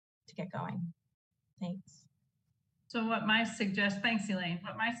get going. Thanks. So thanks, Elaine.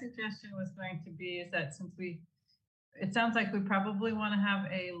 What my suggestion was going to be is that since it sounds like we probably want to have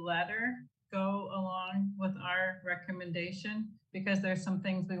a letter go along with our recommendation, because there's some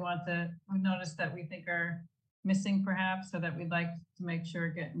things we noticed that we think are missing perhaps, so that we'd like to make sure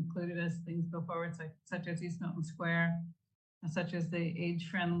get included as things go forward, such as East Milton Square, such as the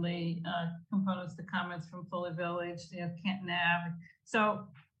age-friendly components, the comments from Foley Village, Canton Ave. So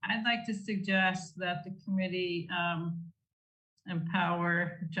I'd like to suggest that the committee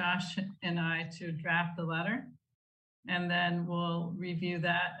empower Josh and I to draft the letter, and then we'll review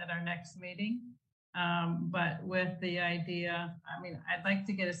that at our next meeting. But with the idea, I'd like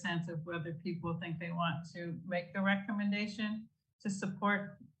to get a sense of whether people think they want to make the recommendation to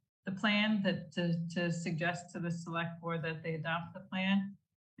support the plan, to suggest to the select board that they adopt the plan,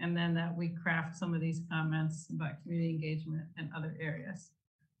 and then that we craft some of these comments about community engagement in other areas.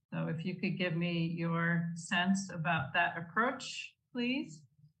 So if you could give me your sense about that approach, please.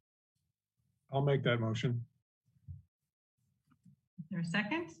 I'll make that motion. Is there a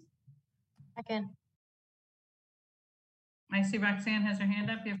second? Second. I see Roxanne has her hand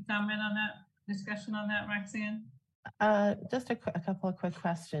up. You have a comment on that, discussion on that, Roxanne? Just a couple of quick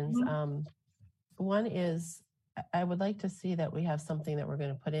questions. Mm-hmm. One is, I would like to see that we have something that we're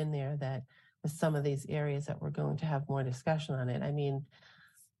going to put in there that with some of these areas that we're going to have more discussion on it.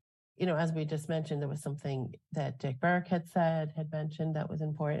 as we just mentioned, there was something that Dick Burke had mentioned that was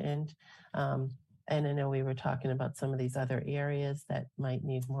important. And I know we were talking about some of these other areas that might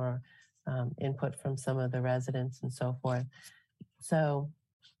need more input from some of the residents and so forth. So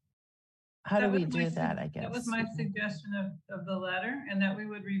how do we do that, I guess? That was my suggestion of the letter, and that we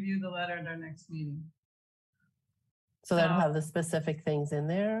would review the letter at our next meeting. So that'll have the specific things in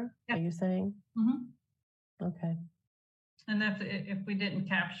there, Yeah. are you saying? Mm-hmm. Okay. And if we didn't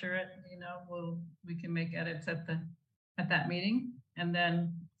capture it, we can make edits at that meeting and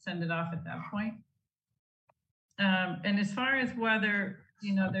then send it off at that point. And as far as whether,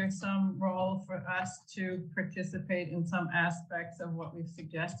 there's some role for us to participate in some aspects of what we've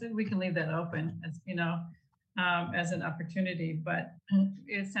suggested, we can leave that open as an opportunity. But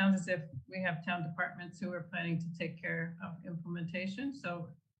it sounds as if we have town departments who are planning to take care of implementation. So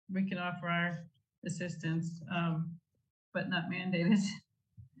we can offer our assistance, but not mandated.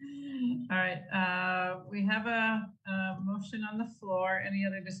 All right, we have a motion on the floor. Any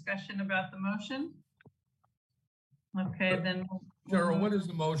other discussion about the motion? Okay, then. Cheryl, what is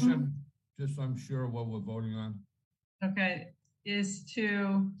the motion? Just so I'm sure what we're voting on. Okay, is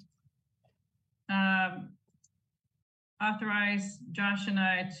to authorize Josh and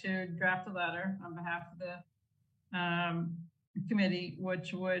I to draft a letter on behalf of the committee,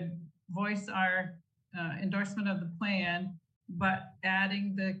 which would voice our endorsement of the plan, but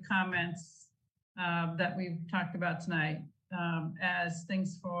adding the comments that we've talked about tonight as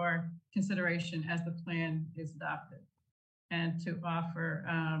things for consideration as the plan is adopted, and to offer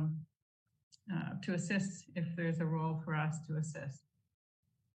to assist if there's a role for us to assist.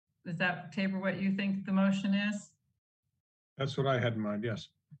 Does that, Tabor, what you think the motion is? That's what I had in mind, yes.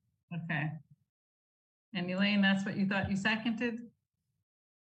 Okay. And Elaine, that's what you thought you seconded?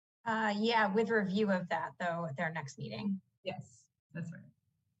 Yeah, with review of that though at their next meeting. Yes, that's right.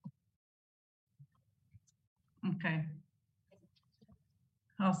 Okay.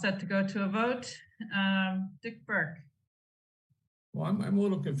 All set to go to a vote. Dick Burke. Well, I'm a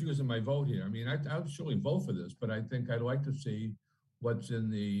little confused in my vote here. I mean, I'll surely vote for this, but I think I'd like to see what's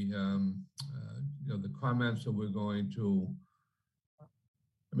in the, the comments that we're going to.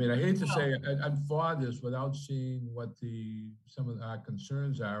 I mean, I hate to say I'm for this without seeing what some of our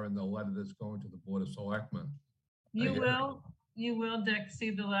concerns are in the letter that's going to the Board of Selectmen. You will, Dick,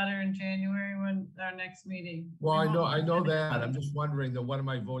 see the letter in January when our next meeting. Well, I know that. I'm just wondering that what am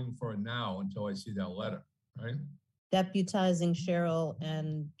I voting for now until I see that letter, right? Deputizing Cheryl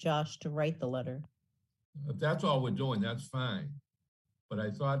and Josh to write the letter. If that's all we're doing, that's fine. But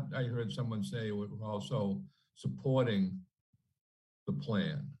I thought I heard someone say we're also supporting the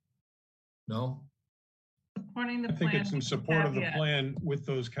plan. No? Supporting the plan. I think it's in support of the plan with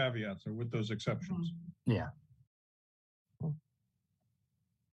those caveats or with those exceptions. Yeah.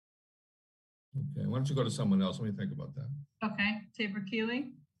 Okay, why don't you go to someone else? Let me think about that. Okay, Tabor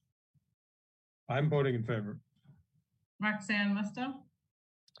Keeley. I'm voting in favor. Roxanne Musto.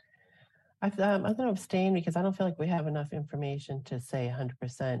 I'm going to abstain because I don't feel like we have enough information to say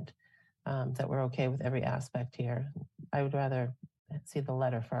 100% that we're okay with every aspect here. I would rather see the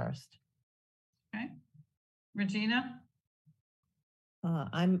letter first. Okay. Regina.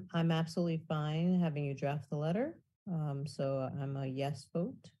 I'm absolutely fine having you draft the letter. So I'm a yes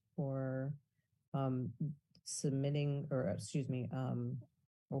vote for submitting, or excuse me,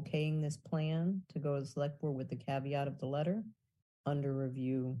 okaying this plan to go to the select board with the caveat of the letter under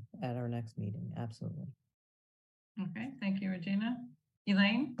review at our next meeting. Absolutely. Okay, thank you, Regina.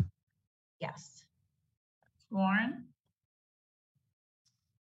 Elaine? Yes. Warren?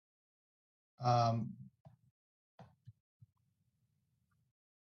 I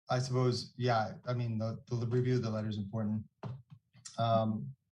suppose, yeah, I mean, the review of the letter is important. I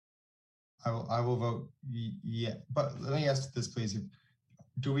will vote yeah, but let me ask this, please.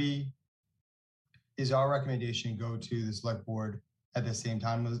 Is our recommendation go to the select board at the same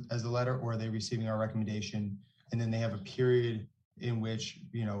time as the letter, or are they receiving our recommendation and then they have a period in which,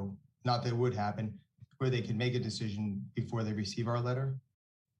 not that it would happen, where they can make a decision before they receive our letter?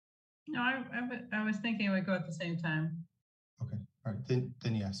 No, I was thinking it would go at the same time. Okay, all right,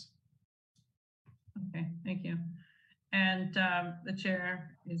 then yes. Okay, thank you. And the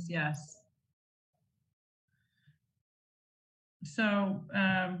chair is yes. So,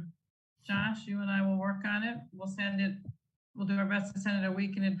 Josh, you and I will work on it. We'll do our best to send it a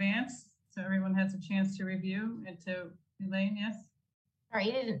week in advance so everyone has a chance to review. And to Elaine, yes?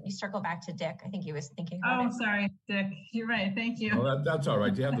 Sorry, you circle back to Dick. I think he was thinking about it. Sorry, Dick. You're right. Thank you. Oh, that's all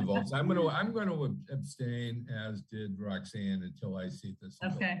right. You have the votes. I'm going to abstain, as did Roxanne, until I see this.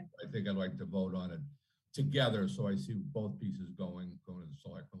 Okay. I think I'd like to vote on it together. So I see both pieces going to the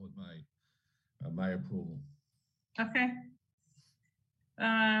selectmen with my approval. Okay.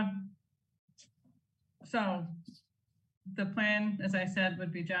 So the plan, as I said,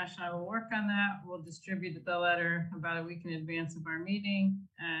 would be Josh and I will work on that. We'll distribute the letter about a week in advance of our meeting,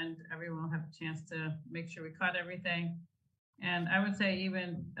 and everyone will have a chance to make sure we caught everything. And I would say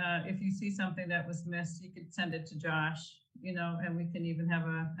even if you see something that was missed, you could send it to Josh, and we can even have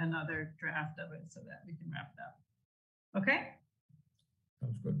another draft of it so that we can wrap it up. Okay?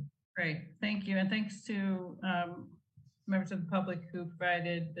 Sounds good. Great. Thank you. And thanks to members of the public who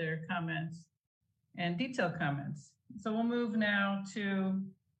provided their comments and detailed comments. So we'll move now to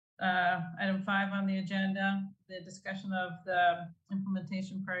item 5 on the agenda, the discussion of the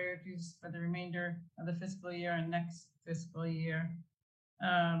implementation priorities for the remainder of the fiscal year and next fiscal year.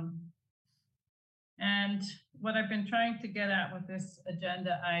 And what I've been trying to get at with this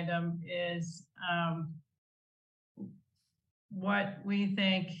agenda item is what we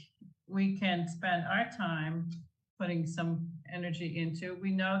think we can spend our time putting some energy into.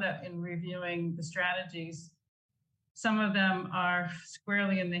 We know that in reviewing the strategies, some of them are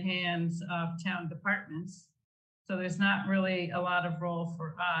squarely in the hands of town departments. So there's not really a lot of role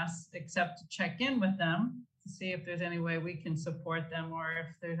for us except to check in with them to see if there's any way we can support them or if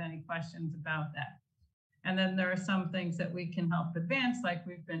there's any questions about that. And then there are some things that we can help advance, like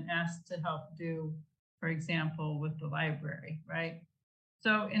we've been asked to help do, for example, with the library, right?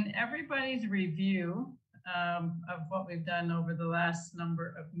 So in everybody's review of what we've done over the last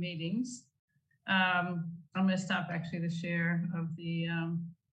number of meetings, I'm going to stop actually the share of the, hold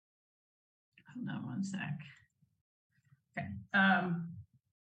on one sec. Okay.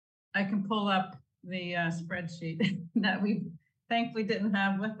 I can pull up the spreadsheet that we thankfully didn't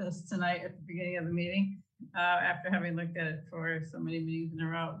have with us tonight at the beginning of the meeting after having looked at it for so many meetings in a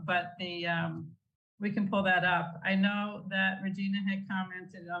row. But we can pull that up. I know that Regina had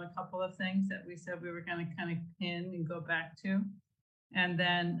commented on a couple of things that we said we were going to kind of pin and go back to. And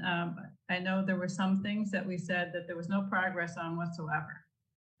then I know there were some things that we said that there was no progress on whatsoever.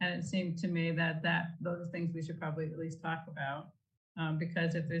 And it seemed to me that those are things we should probably at least talk about.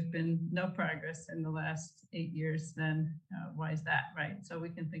 Because if there's been no progress in the last 8 years, then why is that, right? So we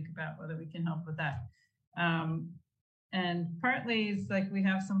can think about whether we can help with that. And partly it's like we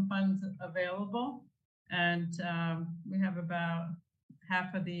have some funds available and we have about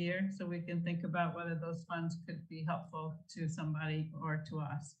half of the year, so we can think about whether those funds could be helpful to somebody or to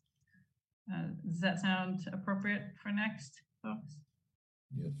us. Does that sound appropriate for next, folks?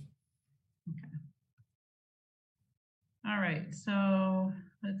 Yes. Okay. All right, so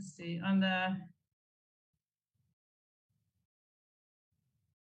let's see, on the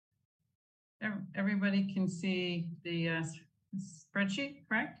everybody can see the spreadsheet,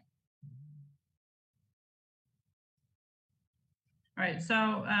 correct? All right,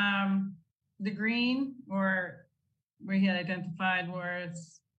 so the green, or we had identified where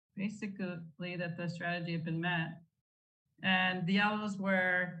it's basically that the strategy had been met, and the yellows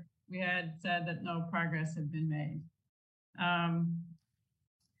where we had said that no progress had been made.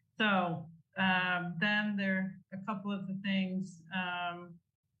 Then there are a couple of the things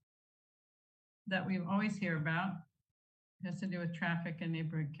that we always hear about. It has to do with traffic and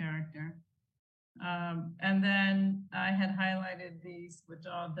neighborhood character. And then I had highlighted these, which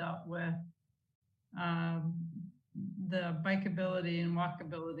all dealt with the bikeability and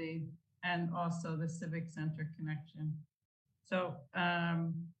walkability, and also the civic center connection. So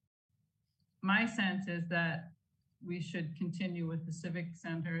my sense is that we should continue with the civic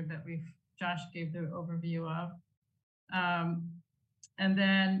center that Josh gave the overview of. And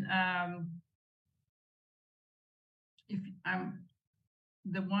then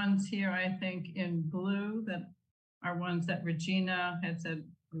the ones here, I think in blue, that are ones that Regina had said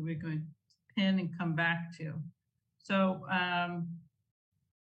we were going to pin and come back to. So I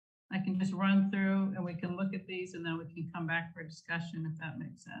can just run through and we can look at these and then we can come back for discussion if that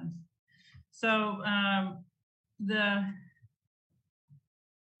makes sense. So I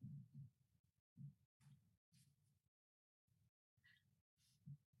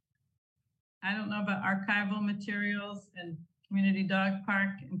don't know about archival materials and community dog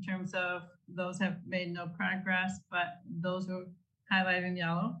park in terms of those have made no progress, but those are highlighted in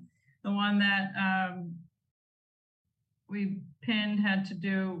yellow. The one that we pinned had to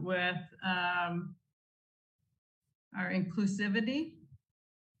do with our inclusivity.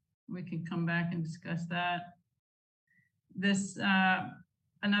 We can come back and discuss that. This,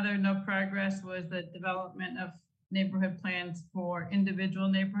 another no progress was the development of neighborhood plans for individual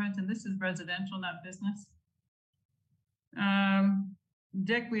neighborhoods, and this is residential, not business.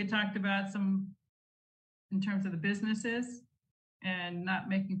 Dick, we had talked about some in terms of the businesses and not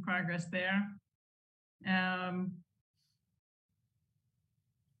making progress there. You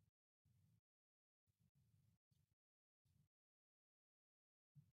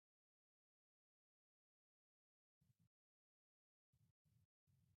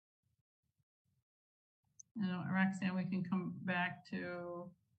know, Roxanne, we can come back to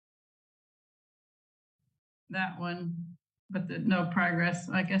that one, but no progress.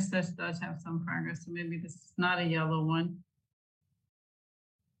 I guess this does have some progress, so maybe this is not a yellow one.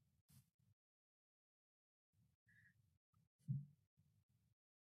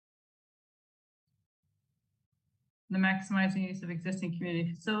 The maximizing use of existing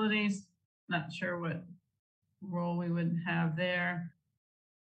community facilities. Not sure what role we would have there.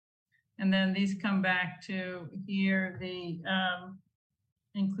 And then these come back to here, the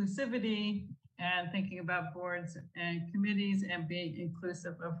inclusivity and thinking about boards and committees and being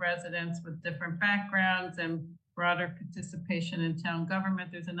inclusive of residents with different backgrounds and broader participation in town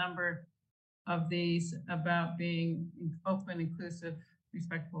government. There's a number of these about being open, inclusive,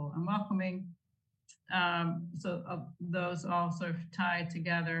 respectful, and welcoming. So those all sort of tie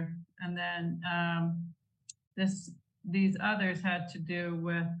together. And then these others had to do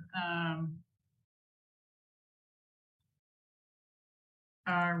with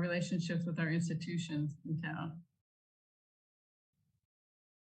our relationships with our institutions in town.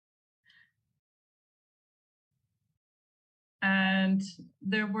 And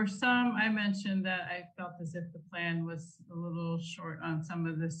there were some, I mentioned that I felt as if the plan was a little short on some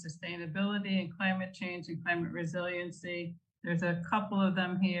of the sustainability and climate change and climate resiliency. There's a couple of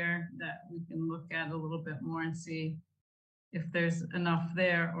them here that we can look at a little bit more and see if there's enough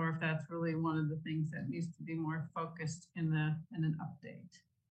there or if that's really one of the things that needs to be more focused in an update.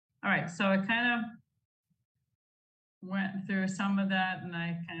 All right, so I kind of went through some of that and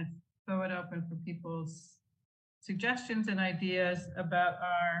I kind of throw it open for people's suggestions and ideas about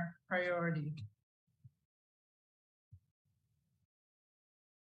our priority.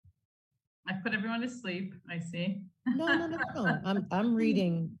 I put everyone to sleep, I see. No. I'm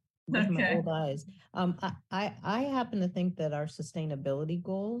reading with my old eyes. I happen to think that our sustainability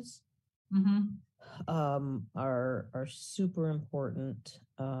goals are super important.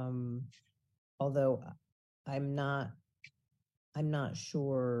 Although I'm not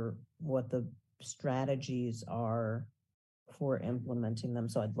sure what the strategies are for implementing them.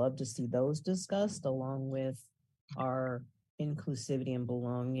 So I'd love to see those discussed along with our inclusivity and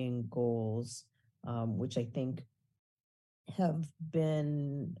belonging goals, which I think have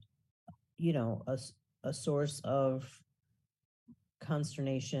been, you know, a source of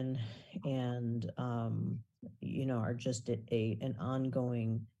consternation and, you know, are just an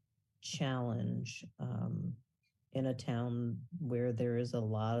ongoing challenge in a town where there is a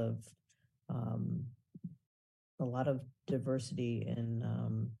lot of diversity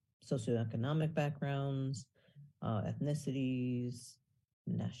in socioeconomic backgrounds, ethnicities,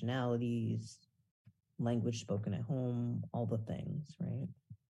 nationalities, language spoken at home, all the things, right?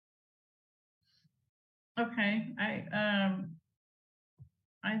 Okay,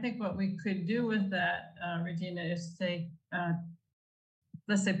 I think what we could do with that, Regina, is say,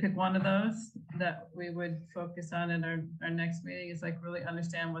 let's say pick one of those that we would focus on in our next meeting, is like really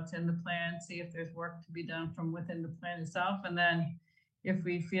understand what's in the plan, see if there's work to be done from within the plan itself. And then if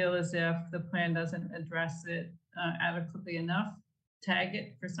we feel as if the plan doesn't address it adequately enough, tag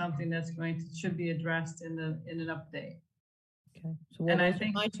it for something that's should be addressed in an update. Okay, so well, those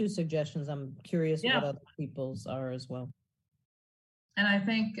are my two suggestions. I'm curious what other people's are as well. And I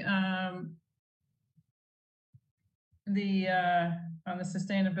think on the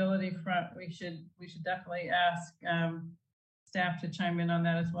sustainability front, we should definitely ask staff to chime in on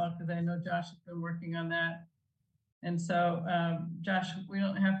that as well, because I know Josh has been working on that. And so, Josh, we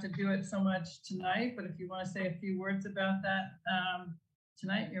don't have to do it so much tonight, but if you want to say a few words about that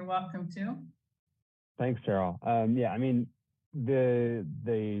tonight, you're welcome to. Thanks, Cheryl. Yeah, I mean, the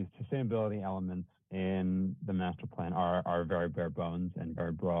sustainability elements in the master plan are very bare bones and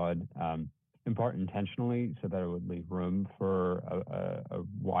very broad, in part intentionally, so that it would leave room for a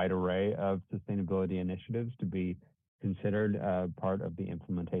wide array of sustainability initiatives to be considered part of the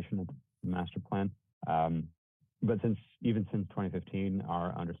implementation of the master plan. But even since 2015,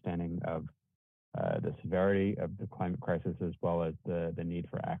 our understanding of the severity of the climate crisis, as well as the need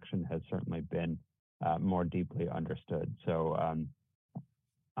for action, has certainly been more deeply understood. So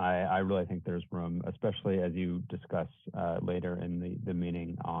I really think there's room, especially as you discuss later in the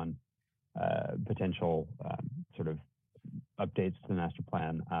meeting on potential sort of updates to the master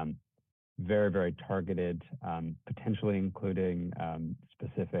plan, very, very targeted, potentially including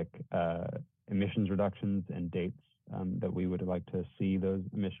specific emissions emissions reductions and dates that we would like to see those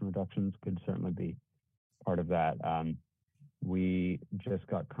emission reductions could certainly be part of that. We just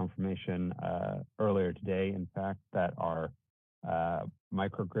got confirmation earlier today, in fact, that our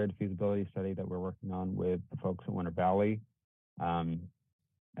microgrid feasibility study that we're working on with the folks at Winter Valley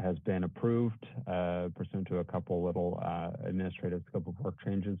has been approved pursuant to a couple little administrative scope of work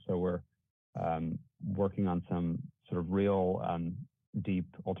changes. So we're working on some sort of real deep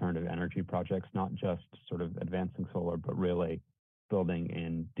alternative energy projects, not just sort of advancing solar, but really building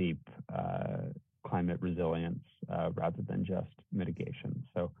in deep climate resilience rather than just mitigation.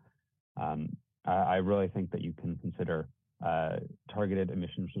 So I really think that you can consider targeted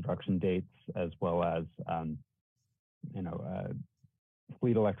emissions reduction dates as well as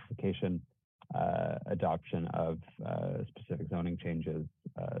fleet electrification, adoption of specific zoning changes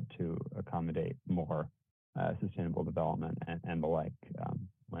to accommodate more sustainable development and the like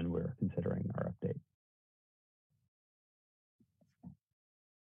when we're considering our update.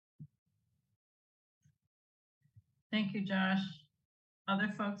 Thank you, Josh. Other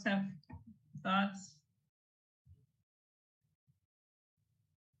folks have thoughts?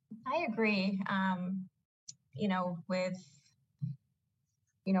 I agree. With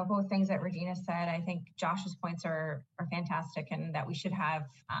both things that Regina said, I think Josh's points are fantastic, and that we should have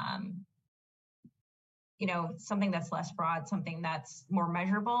something that's less broad, something that's more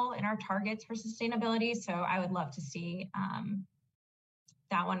measurable in our targets for sustainability. So I would love to see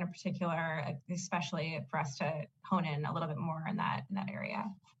that one in particular, especially for us to hone in a little bit more in that area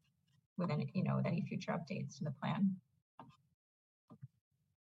with any future updates to the plan.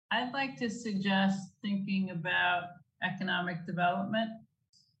 I'd like to suggest thinking about economic development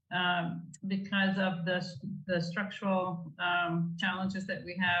because of the structural challenges that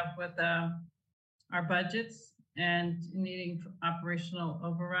we have with our budgets and needing operational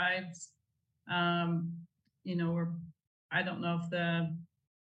overrides. I don't know if the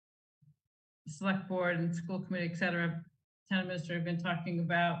select board and school committee, et cetera, town administrator have been talking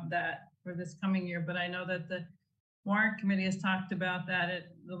about that for this coming year, but I know that the warrant committee has talked about that at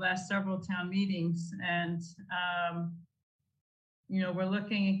the last several town meetings. And, we're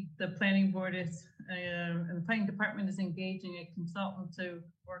looking, the planning board is, and the planning department is engaging a consultant to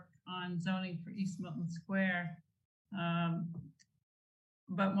work on zoning for East Milton Square.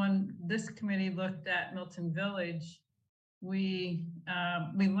 But when this committee looked at Milton Village, we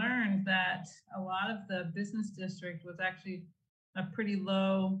learned that a lot of the business district was actually a pretty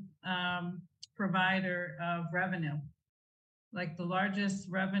low provider of revenue. Like the largest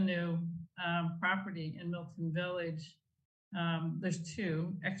revenue property in Milton Village, there's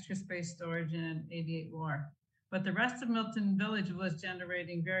two, Extra Space Storage and 88 War. But the rest of Milton Village was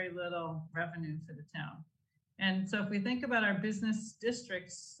generating very little revenue for the town. And so if we think about our business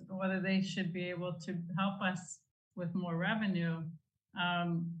districts, whether they should be able to help us with more revenue,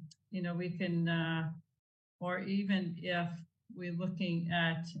 we can, or even if we're looking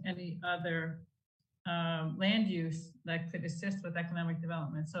at any other land use that could assist with economic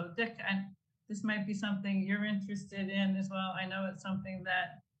development. So Dick, this might be something you're interested in as well. I know it's something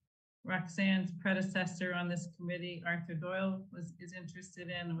that Roxanne's predecessor on this committee, Arthur Doyle, is interested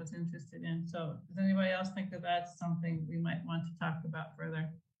in and was interested in. So does anybody else think that that's something we might want to talk about further?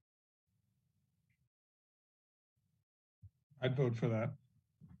 I'd vote for that.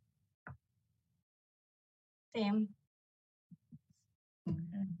 Same.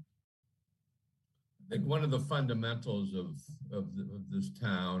 Okay. I think one of the fundamentals of this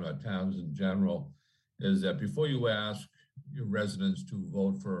town, or towns in general, is that before you ask your residents to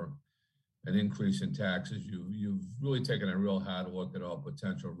vote for an increase in taxes, you've really taken a real hard look at all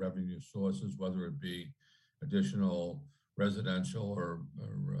potential revenue sources, whether it be additional residential or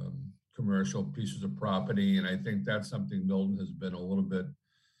commercial pieces of property. And I think that's something Milton has been a little bit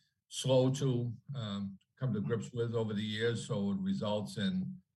slow to come to grips with over the years. So it results in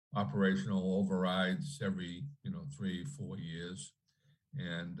operational overrides every 3-4 years.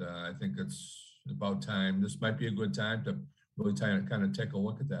 And I think it's about time. This might be a good time to really kind of take a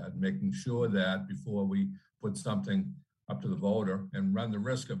look at that, making sure that before we put something up to the voter and run the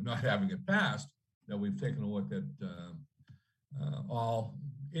risk of not having it passed, that we've taken a look at all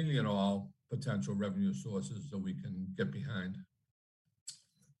potential revenue sources that we can get behind.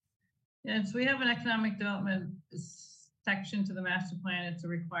 Yeah, so we have an economic development section to the master plan. It's a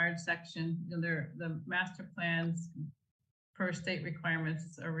required section. The master plans per state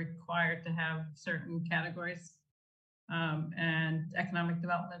requirements are required to have certain categories, and economic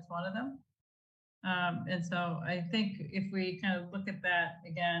development is one of them. And so I think if we kind of look at that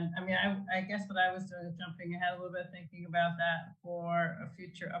again, I mean, I guess what I was doing is jumping ahead a little bit, thinking about that for a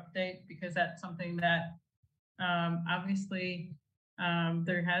future update, because that's something that obviously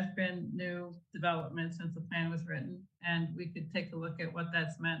there has been new development since the plan was written, and we could take a look at what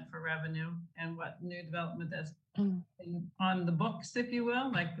that's meant for revenue and what new development that's on the books, if you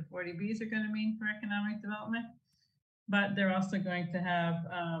will, like the 40Bs are going to mean for economic development. But they're also going to have,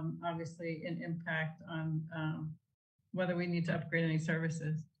 obviously, an impact on whether we need to upgrade any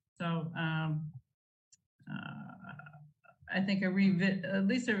services. So I think at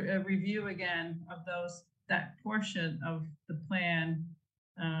least a review again of that portion of the plan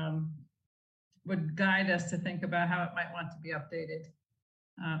would guide us to think about how it might want to be updated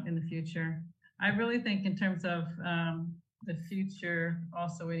in the future. I really think in terms of the future,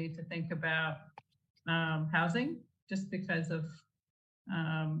 also we need to think about housing, just because of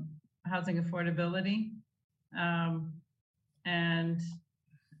housing affordability and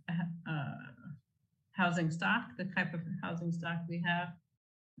housing stock, the type of housing stock we have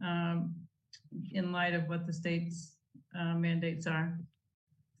in light of what the state's mandates are.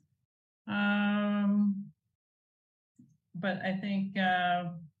 But I think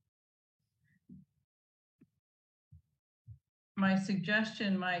my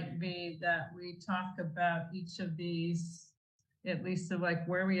suggestion might be that we talk about each of these, at least of like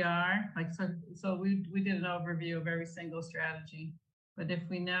where we are. Like so we did an overview of every single strategy. But if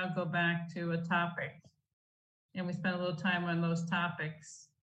we now go back to a topic and we spend a little time on those topics,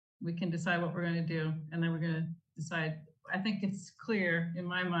 we can decide what we're going to do, and then we're going to decide. I think it's clear in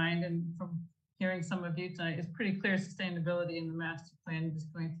my mind, and from hearing some of you tonight, it's pretty clear sustainability in the master plan is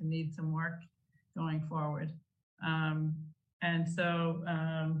going to need some work going forward. And so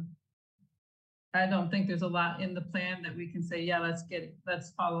I don't think there's a lot in the plan that we can say, yeah,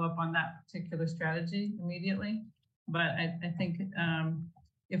 let's follow up on that particular strategy immediately. But I think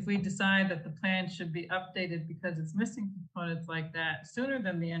if we decide that the plan should be updated because it's missing components like that sooner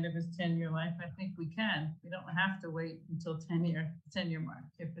than the end of his 10-year life, I think we can. We don't have to wait until 10-year mark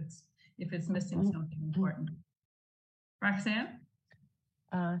if it's missing something important. Roxanne?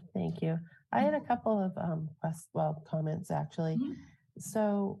 Thank you. I had a couple of comments actually. Mm-hmm.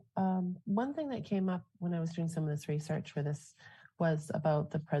 So one thing that came up when I was doing some of this research for this was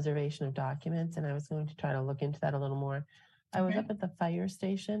about the preservation of documents, and I was going to try to look into that a little more. I was up at the fire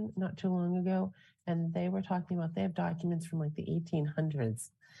station not too long ago, and they were talking about they have documents from like the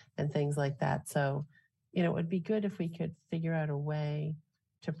 1800s and things like that. So, it would be good if we could figure out a way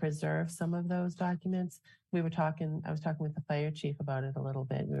to preserve some of those documents. I was talking with the fire chief about it a little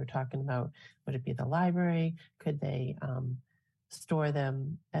bit. We were talking about, would it be the library? Could they store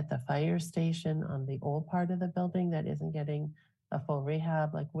them at the fire station on the old part of the building that isn't getting a full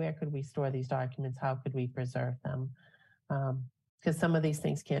rehab? Like, where could we store these documents? How could we preserve them? Because some of these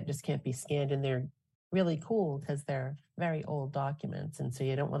things can't be scanned, and they're really cool because they're very old documents. And so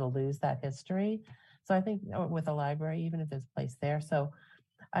you don't want to lose that history. So I think with a library, even if there's a place there. So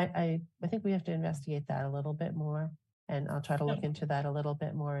I think we have to investigate that a little bit more, and I'll try to look into that a little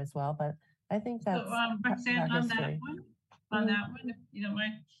bit more as well. But I think that's Roxanne, on that one, if you don't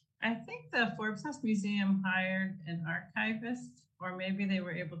mind, I think the Forbes House Museum hired an archivist, or maybe they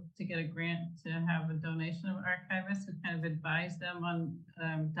were able to get a grant to have a donation of archivists who kind of advise them on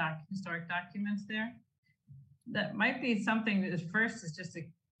historic documents there. That might be something that first is just to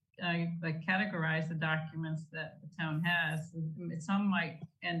like categorize the documents that the town has. Some might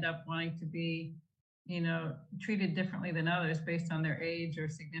end up wanting to be, treated differently than others based on their age or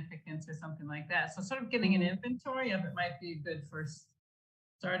significance or something like that. So sort of getting an inventory of it might be a good first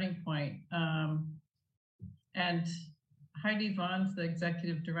starting point. And Heidi Vaughn's the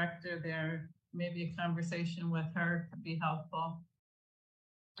executive director there. Maybe a conversation with her could be helpful.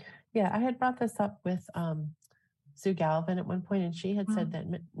 Yeah, I had brought this up with Sue Galvin at one point, and she had said that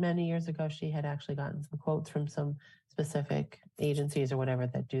many years ago she had actually gotten some quotes from some specific agencies or whatever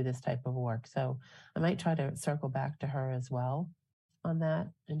that do this type of work. So I might try to circle back to her as well on that,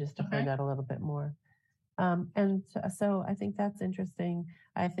 and just to find out a little bit more. And so I think that's interesting.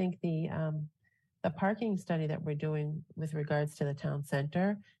 I think the parking study that we're doing with regards to the town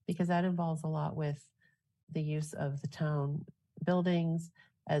center, because that involves a lot with the use of the town buildings,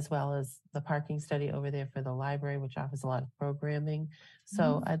 as well as the parking study over there for the library, which offers a lot of programming.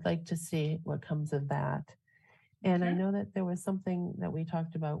 So I'd like to see what comes of that. And I know that there was something that we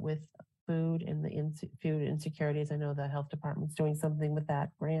talked about with food and the food insecurities. I know the health department's doing something with that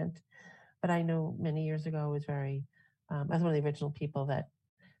grant, but I know many years ago I was I was one of the original people that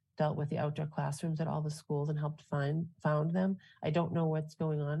dealt with the outdoor classrooms at all the schools and helped found them. I don't know what's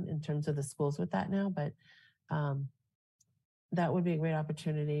going on in terms of the schools with that now, but that would be a great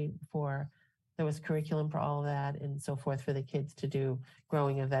opportunity there was curriculum for all of that and so forth for the kids to do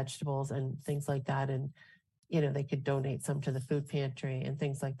growing of vegetables and things like that. And, they could donate some to the food pantry and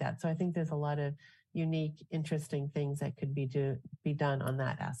things like that. So I think there's a lot of unique, interesting things that could be done on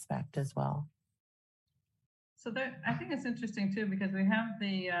that aspect as well. So I think it's interesting too, because we have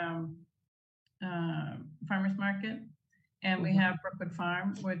the farmers market and we have Brookwood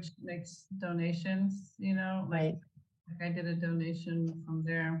Farm, which makes donations, Right. Like I did a donation from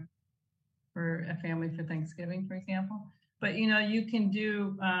there for a family for Thanksgiving, for example. But, you can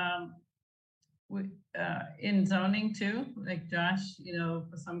do in zoning too, like Josh,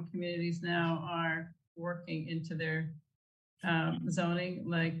 some communities now are working into their zoning,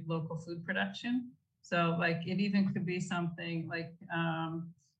 like local food production. So like it even could be something like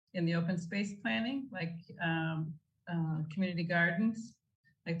in the open space planning, like community gardens.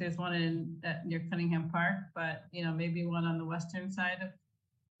 Like there's one near Cunningham Park, but maybe one on the western side of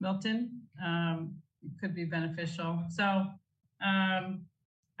Milton could be beneficial. So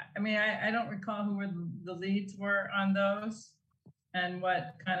I don't recall who the leads were on those and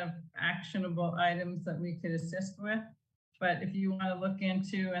what kind of actionable items that we could assist with. But if you want to look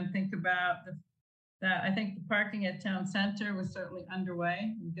into and think about that, I think the parking at town center was certainly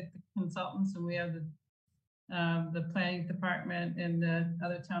underway. We get the consultants and we have the planning department and the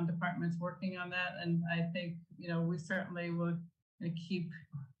other town departments working on that. And I think, we certainly will keep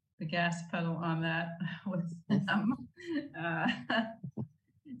the gas pedal on that with them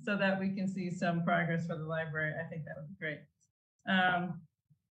so that we can see some progress for the library. I think that would be great.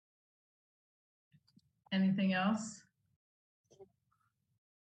 Anything else?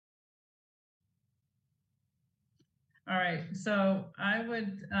 All right, so I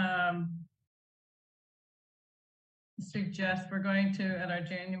would suggest we're going to, at our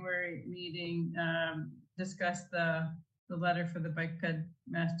January meeting, discuss the letter for the Bike Ped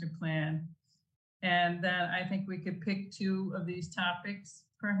Master Plan. And then I think we could pick two of these topics,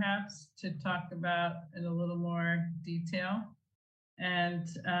 perhaps, to talk about in a little more detail. And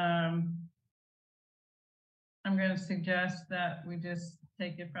I'm going to suggest that we just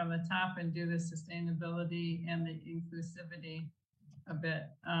take it from the top and do the sustainability and the inclusivity a bit.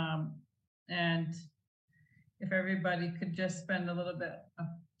 And if everybody could just spend a little bit of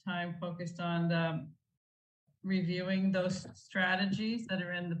time focused on reviewing those strategies that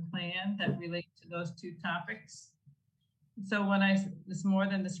are in the plan that relate to those two topics. So it's more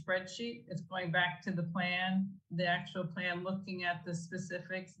than the spreadsheet, it's going back to the plan, the actual plan, looking at the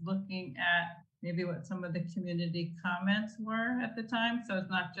specifics, looking at maybe what some of the community comments were at the time. So it's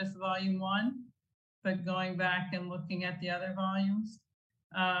not just volume 1, but going back and looking at the other volumes.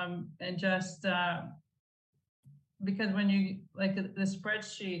 And just because when you, like the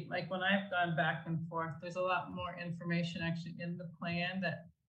spreadsheet, like when I've gone back and forth, there's a lot more information actually in the plan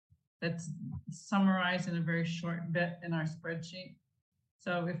that's summarized in a very short bit in our spreadsheet.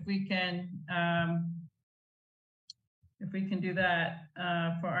 So if we can do that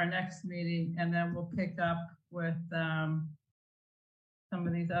for our next meeting, and then we'll pick up with some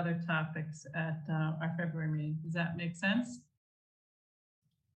of these other topics at our February meeting. Does that make sense?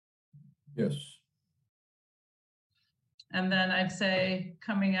 Yes. And then I'd say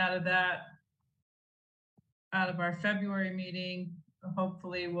coming out of our February meeting,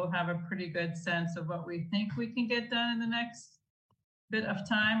 hopefully we'll have a pretty good sense of what we think we can get done in the next bit of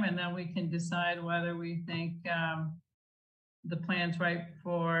time. And then we can decide whether we think the plan's right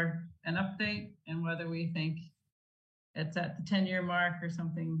for an update and whether we think it's at the 10-year mark or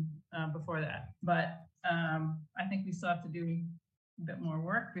something before that. But I think we still have to do a bit more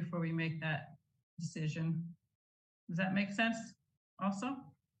work before we make that decision. Does that make sense also?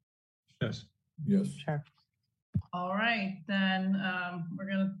 Yes. Yes. Sure. All right, then we're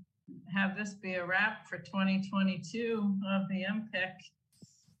going to have this be a wrap for 2022 of the MPIC.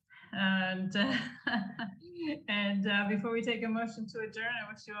 And before we take a motion to adjourn,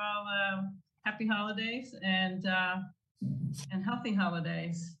 I wish you all happy holidays and healthy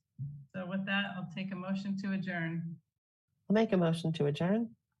holidays. So with that, I'll take a motion to adjourn. I'll make a motion to adjourn.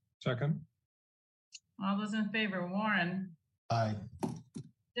 Second. All those in favor, Warren, Aye.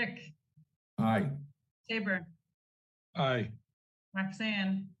 Dick, Aye. Tabor, Aye.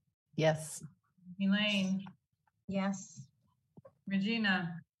 Roxanne, Yes. Elaine, Yes.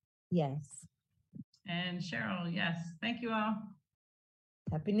 Regina, Yes. and Cheryl, yes. Thank you all.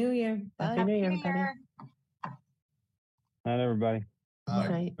 Happy New Year. Bye. Happy New Year, everybody. Here. Night, everybody. Aye.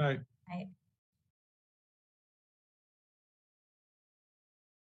 Good night. Aye.